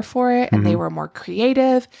lot harder for it, and they were more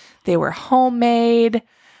creative. They were homemade.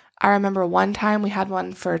 I remember one time we had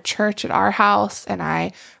one for church at our house, and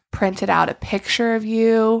I printed out a picture of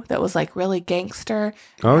you that was like really gangster.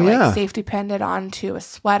 Oh, and yeah. Like safety pinned it onto a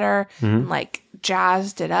sweater and like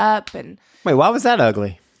jazzed it up. And Wait, why was that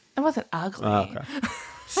ugly? it wasn't ugly. Oh, okay.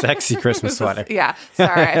 Sexy Christmas sweater. Yeah.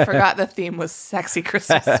 Sorry. I forgot the theme was sexy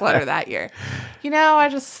Christmas sweater that year.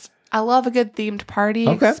 I love a good themed party,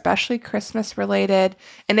 especially Christmas related.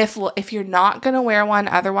 And if you're not going to wear one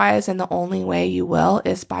otherwise, and the only way you will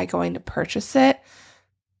is by going to purchase it,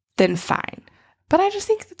 then fine. But I just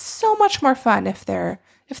think it's so much more fun if they're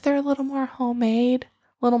a little more homemade,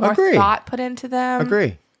 a little more thought put into them.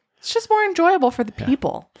 Agree. It's just more enjoyable for the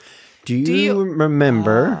people. Do you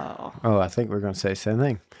remember? Oh, I think we're going to say the same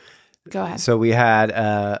thing. Go ahead. So we had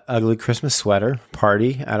a ugly Christmas sweater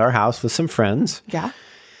party at our house with some friends. Yeah.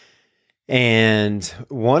 And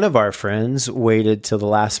one of our friends waited till the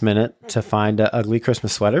last minute to find an ugly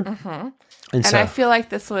Christmas sweater. Mm-hmm. And so I feel like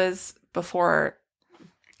this was before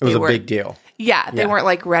It was a big deal. Yeah, they Yeah. weren't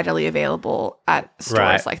like readily available at stores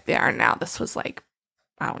Right. like they are now. This was like,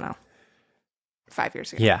 I don't know, 5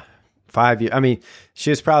 years ago. Yeah. 5 years. I mean, she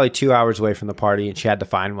was probably 2 hours away from the party and she had to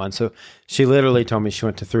find one. So she literally told me she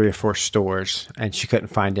went to 3 or 4 stores and she couldn't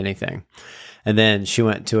find anything. And then she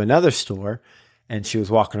went to another store and she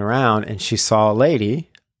was walking around and she saw a lady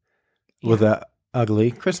with a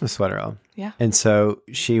ugly Christmas sweater on. Yeah. And so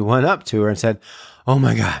she went up to her and said, "Oh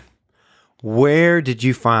my God, where did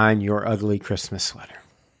you find your ugly Christmas sweater?"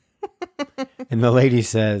 And the lady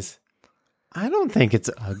says, "I don't think it's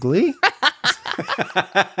ugly."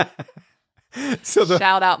 So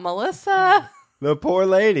Shout out Melissa. the poor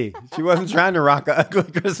lady, she wasn't trying to rock an ugly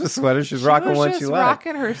Christmas sweater. She was rocking one she liked.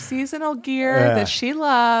 rocking her seasonal gear Yeah. that she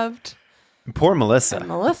loved. Poor Melissa. And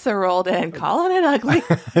Melissa rolled in calling it ugly.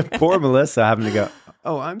 Poor Melissa having to go,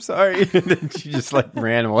 "Oh, I'm sorry." And then she just like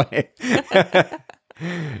ran away.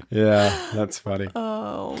 Yeah, that's funny.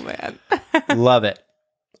 Oh, man. Love it.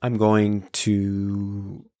 I'm going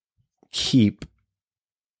to keep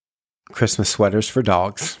Christmas sweaters for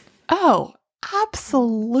dogs. Oh,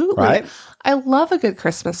 absolutely. Right? I love a good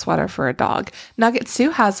Christmas sweater for a dog. Nugget Sue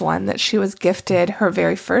has one that she was gifted her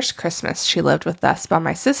very first Christmas she lived with us by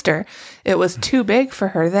my sister. It was too big for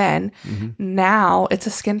her then. Now it's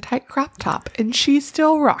a skin-tight crop top, and she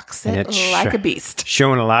still rocks it like a beast.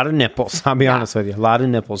 Showing a lot of nipples. I'll be honest with you. A lot of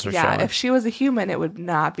nipples are showing. If she was a human, it would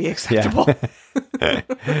not be acceptable.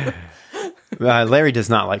 Larry does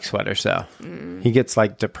not like sweaters, so he gets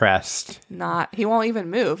like depressed. He won't even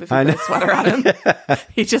move if you put a sweater on him.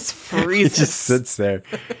 He just He freezes. just sits there.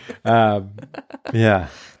 Yeah.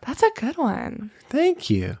 That's a good one. Thank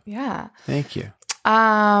you. Yeah. Thank you.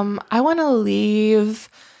 I want to leave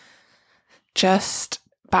just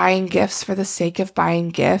buying gifts for the sake of buying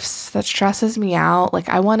gifts. That stresses me out. Like,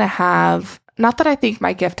 I want to have, not that I think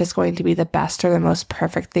my gift is going to be the best or the most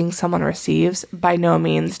perfect thing someone receives. By no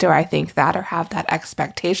means do I think that or have that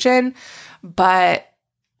expectation. But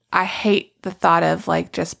I hate the thought of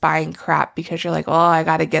like just buying crap because you're like, oh, I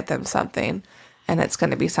got to get them something. And it's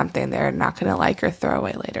going to be something they're not going to like or throw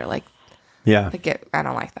away later. Yeah. I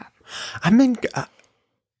don't like that.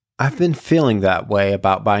 I've been feeling that way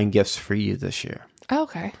about buying gifts for you this year.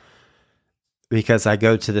 Okay. Because I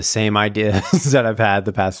go to the same ideas that I've had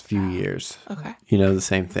the past few years. Okay. You know, the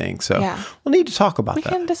same thing. So Yeah. we'll need to talk about We that.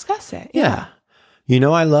 can discuss it. Yeah. You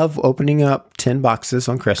know, I love opening up 10 boxes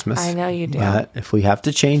on Christmas. I know you do. But if we have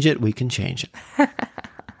to change it, we can change it.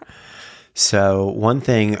 So one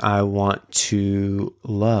thing I want to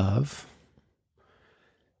love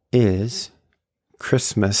is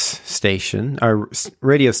Christmas station or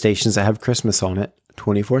radio stations that have Christmas on it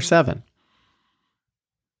 24/7.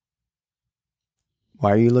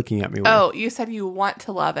 Why are you looking at me? Weird? Oh, you said you want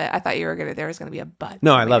to love it. I thought there was gonna be a but.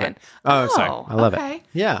 No, I coming love in. it. Oh, sorry. I love okay. it.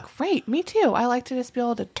 Yeah. Great. Me too. I like to just be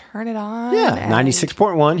able to turn it on. Yeah. and-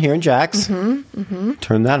 96.1 here in Jax.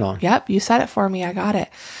 Turn that on. Yep. You said it for me. I got it.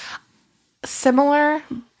 Similar,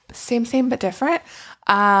 same, but different.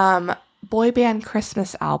 Boy band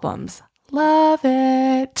Christmas albums. Love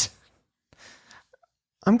it.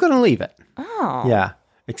 I'm going to leave it. Oh. Yeah.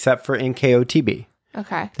 Except for NKOTB.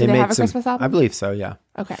 Okay. Do they have a Christmas album? I believe so, yeah.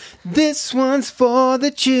 Okay. This one's for the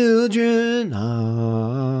children.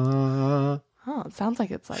 Ah. Oh, it sounds like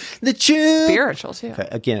it's like The children. spiritual too. Okay,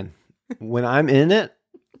 again, when I'm in it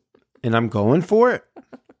and I'm going for it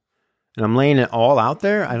and I'm laying it all out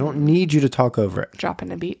there, I don't need you to talk over it.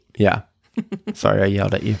 Dropping a beat. Yeah. Sorry, I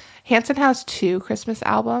yelled at you. Hanson has 2 Christmas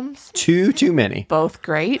albums. Too many. Both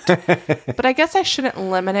great. But I guess I shouldn't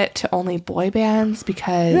limit it to only boy bands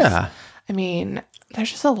because, Yeah. I mean,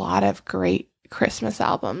 there's just a lot of great Christmas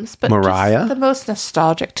albums. But Mariah? just the most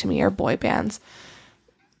nostalgic to me are boy bands.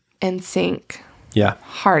 NSYNC. Yeah.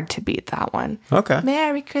 Hard to beat that one. Okay.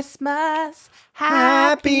 Merry Christmas.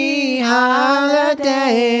 Happy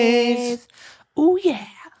holidays. Ooh, yeah.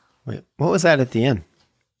 Wait, what was that at the end?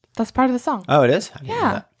 That's part of the song. Oh, it is? I didn't know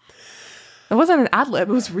Yeah. that. It wasn't an ad lib.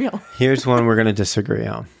 It was real. Here's one we're going to disagree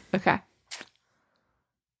on. Okay.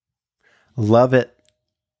 Love it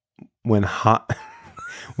when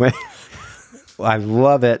when I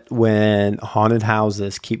love it when haunted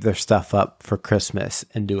houses keep their stuff up for Christmas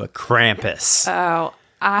and do a Krampus Oh,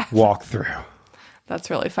 walkthrough. that's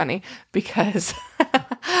really funny because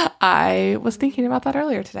I was thinking about that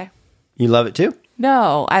earlier today. You love it too?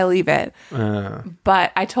 No, I leave it.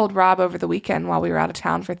 But I told Rob over the weekend while we were out of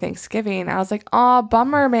town for Thanksgiving, I was like, oh,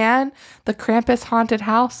 bummer, man. The Krampus haunted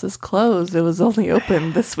house is closed. It was only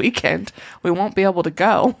open this weekend. We won't be able to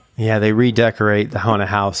go. Yeah, they redecorate the haunted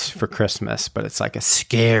house for Christmas, but it's like a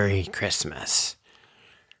scary Christmas.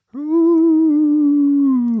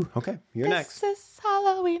 Ooh. Okay, you're next. This is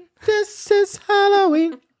Halloween. This is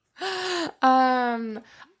Halloween.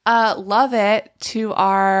 Love it to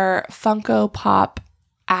our Funko Pop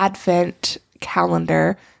Advent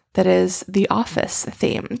calendar that is The Office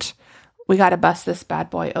themed. We got to bust this bad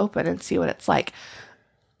boy open and see what it's like.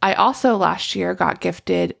 I also last year got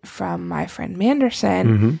gifted from my friend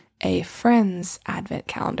Manderson a Friends Advent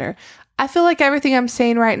calendar. I feel like everything I'm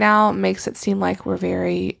saying right now makes it seem like we're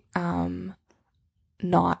very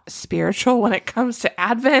not spiritual when it comes to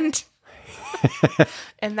Advent.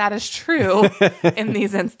 And that is true in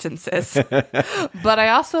these instances. But I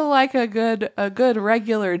also like a good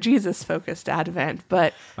regular Jesus focused Advent,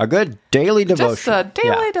 but a good daily devotion. Just a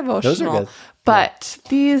daily devotional. Those are good. But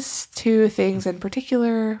these two things in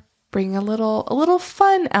particular bring a little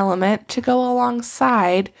fun element to go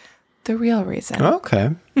alongside the real reason. Okay.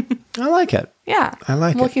 I like it. Yeah. I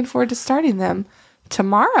like I'm it. looking forward to starting them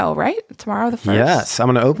tomorrow, right? Tomorrow the 1st. Yes. I'm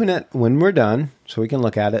going to open it when we're done so we can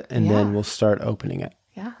look at it, and then we'll start opening it.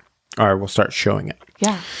 Yeah. Or we'll start showing it.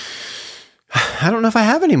 Yeah. I don't know if I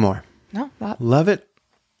have any more. No. Love it.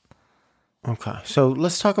 Okay. So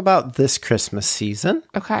let's talk about this Christmas season.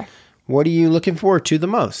 Okay. What are you looking forward to the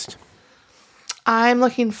most? I'm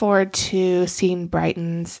looking forward to seeing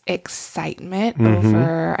Brighton's excitement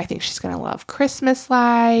over, I think she's going to love Christmas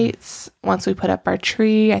lights. Once we put up our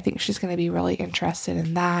tree, I think she's going to be really interested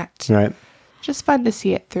in that. Right. Just fun to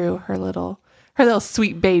see it through her little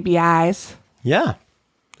sweet baby eyes. Yeah.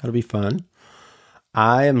 That'll be fun.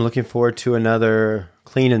 I am looking forward to another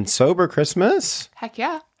clean and sober Christmas. Heck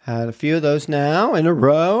yeah. Had a few of those now in a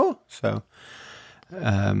row. So,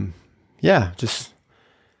 yeah, just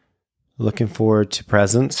looking forward to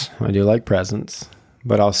presents. I do like presents,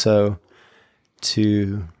 but also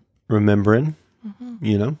to remembering,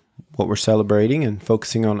 what we're celebrating and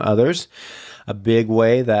focusing on others. A big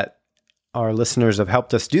way that our listeners have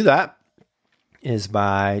helped us do that is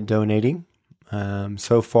by donating.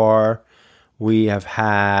 So far, we have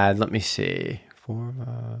had, let me see,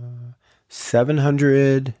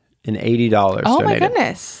 $780 donated. Oh my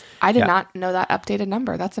goodness. I did not know that updated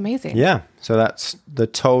number. That's amazing. Yeah. So that's the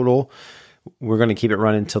total. We're going to keep it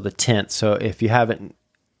running until the 10th. So if you haven't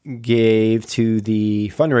gave to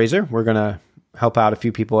the fundraiser, we're going to help out a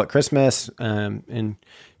few people at Christmas and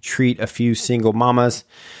treat a few single mamas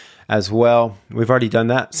as well. We've already done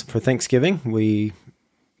that for Thanksgiving.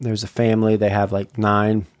 There's a family, they have like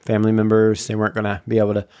 9 family members. They weren't going to be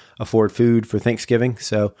able to afford food for Thanksgiving.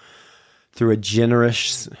 So through a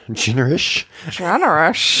generous donation,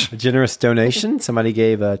 somebody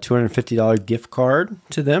gave a $250 gift card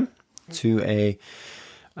to them to a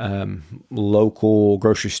local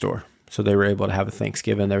grocery store. So they were able to have a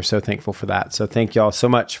Thanksgiving. They were so thankful for that. So thank y'all so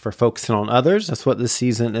much for focusing on others. That's what this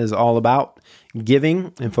season is all about,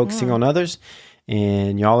 giving and focusing on others.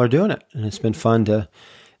 And y'all are doing it. And it's been fun to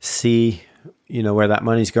see, where that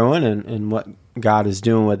money's going and what God is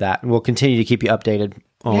doing with that. And we'll continue to keep you updated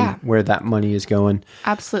on where that money is going.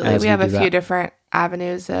 Absolutely. We have a few different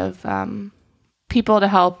avenues of people to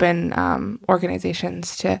help and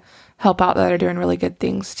organizations to help out that are doing really good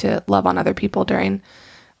things to love on other people during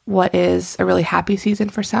what is a really happy season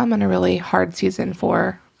for some and a really hard season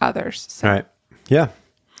for others. So. All right. Yeah.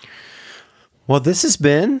 Well, this has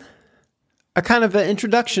been a kind of an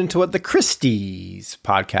introduction to what the Christie's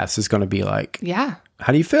podcast is going to be like. Yeah.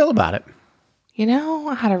 How do you feel about it?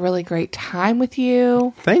 I had a really great time with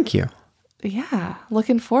you. Thank you. Yeah.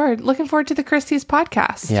 Looking forward to the Christie's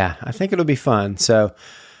podcast. Yeah. I think it'll be fun. So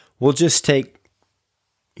we'll just take,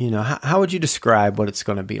 how would you describe what it's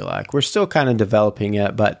going to be like? We're still kind of developing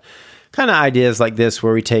it, but kind of ideas like this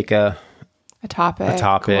where we take a topic.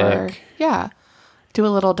 Or, do a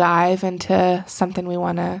little dive into something we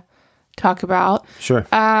want to talk about. Sure.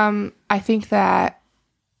 I think that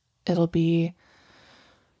it'll be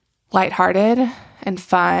lighthearted and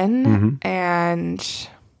fun, and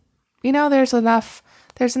there's enough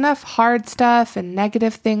hard stuff and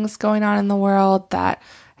negative things going on in the world that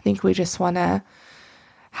I think we just want to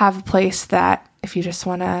have a place that if you just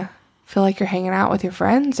want to feel like you're hanging out with your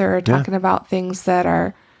friends or talking about things that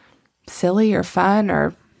are silly or fun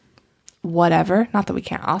or whatever, not that we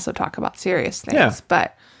can't also talk about serious things,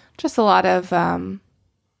 but just a lot of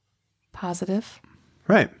positive.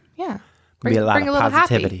 Right. Yeah. Bring a lot of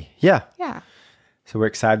positivity. Happy. Yeah. Yeah. So we're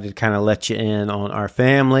excited to kind of let you in on our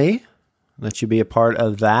family, let you be a part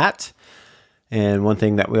of that. And one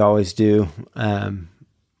thing that we always do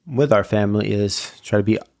with our family is try to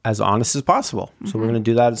be as honest as possible. So we're going to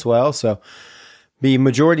do that as well. So be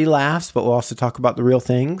majority laughs, but we'll also talk about the real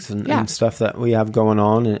things and stuff that we have going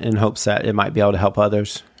on in hopes that it might be able to help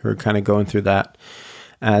others who are kind of going through that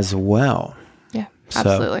as well. Yeah,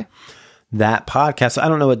 absolutely. that podcast. I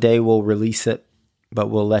don't know what day we'll release it, but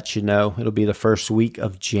we'll let you know. It'll be the first week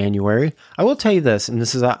of January. I will tell you this, and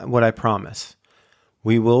this is what I promise.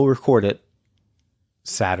 We will record it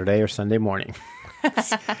Saturday or Sunday morning.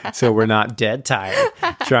 So we're not dead tired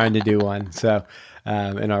trying to do one. So,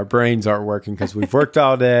 and our brains aren't working because we've worked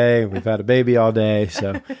all day. We've had a baby all day.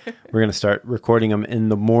 So we're going to start recording them in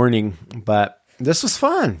the morning. But this was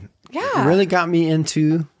fun. Yeah. It really got me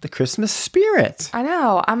into the Christmas spirit. I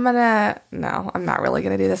know. I'm not really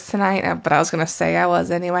going to do this tonight, but I was going to say I was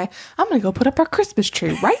anyway. I'm going to go put up our Christmas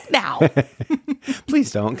tree right now.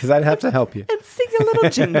 Please don't, because I'd have to help you. And sing a little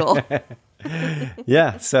jingle.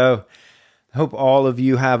 Yeah. So I hope all of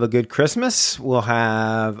you have a good Christmas. We'll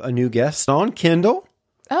have a new guest on, Kendall.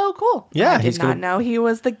 Oh, cool. Yeah. I did not know he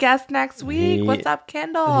was the guest next week. What's up,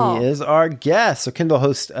 Kendall? He is our guest. So Kendall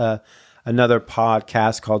hosts another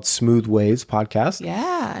podcast called Smooth Waves Podcast.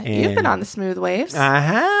 Yeah. You've been on the Smooth Waves. I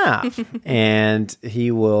have. And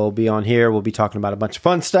he will be on here. We'll be talking about a bunch of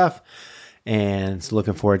fun stuff. And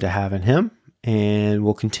looking forward to having him. And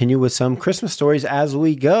we'll continue with some Christmas stories as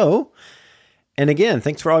we go. And again,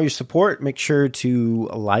 thanks for all your support. Make sure to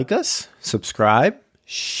like us, subscribe,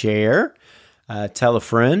 share, tell a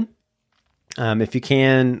friend. If you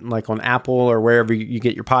can, like on Apple or wherever you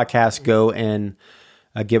get your podcast, go and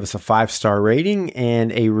give us a 5-star rating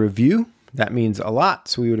and a review. That means a lot.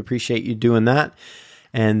 So we would appreciate you doing that.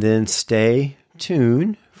 And then stay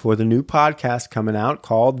tuned for the new podcast coming out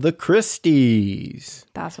called The Christies.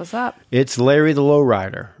 That's what's up. It's Larry the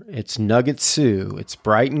Lowrider. It's Nugget Sue. It's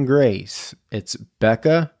Brighton Grace. It's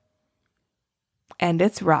Becca. And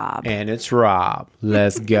it's Rob.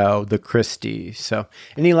 Let's go. The Christies. So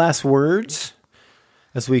any last words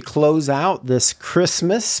as we close out this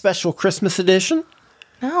special Christmas edition?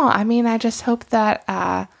 No, I mean, I just hope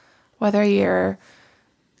that whether you're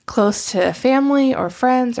close to family or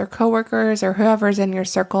friends or coworkers or whoever's in your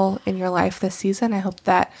circle in your life this season, I hope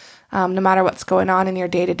that no matter what's going on in your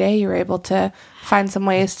day-to-day, you're able to find some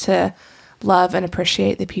ways to love and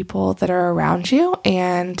appreciate the people that are around you,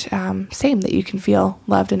 and that you can feel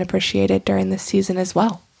loved and appreciated during this season as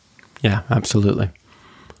well. Yeah, absolutely.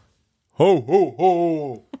 Ho, ho,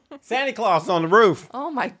 ho. Santa Claus on the roof.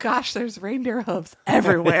 Oh my gosh, there's reindeer hooves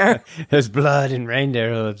everywhere. There's blood and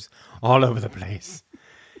reindeer hooves all over the place.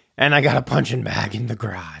 And I got a punching bag in the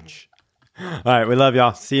garage. All right, we love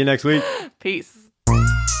y'all. See you next week. Peace.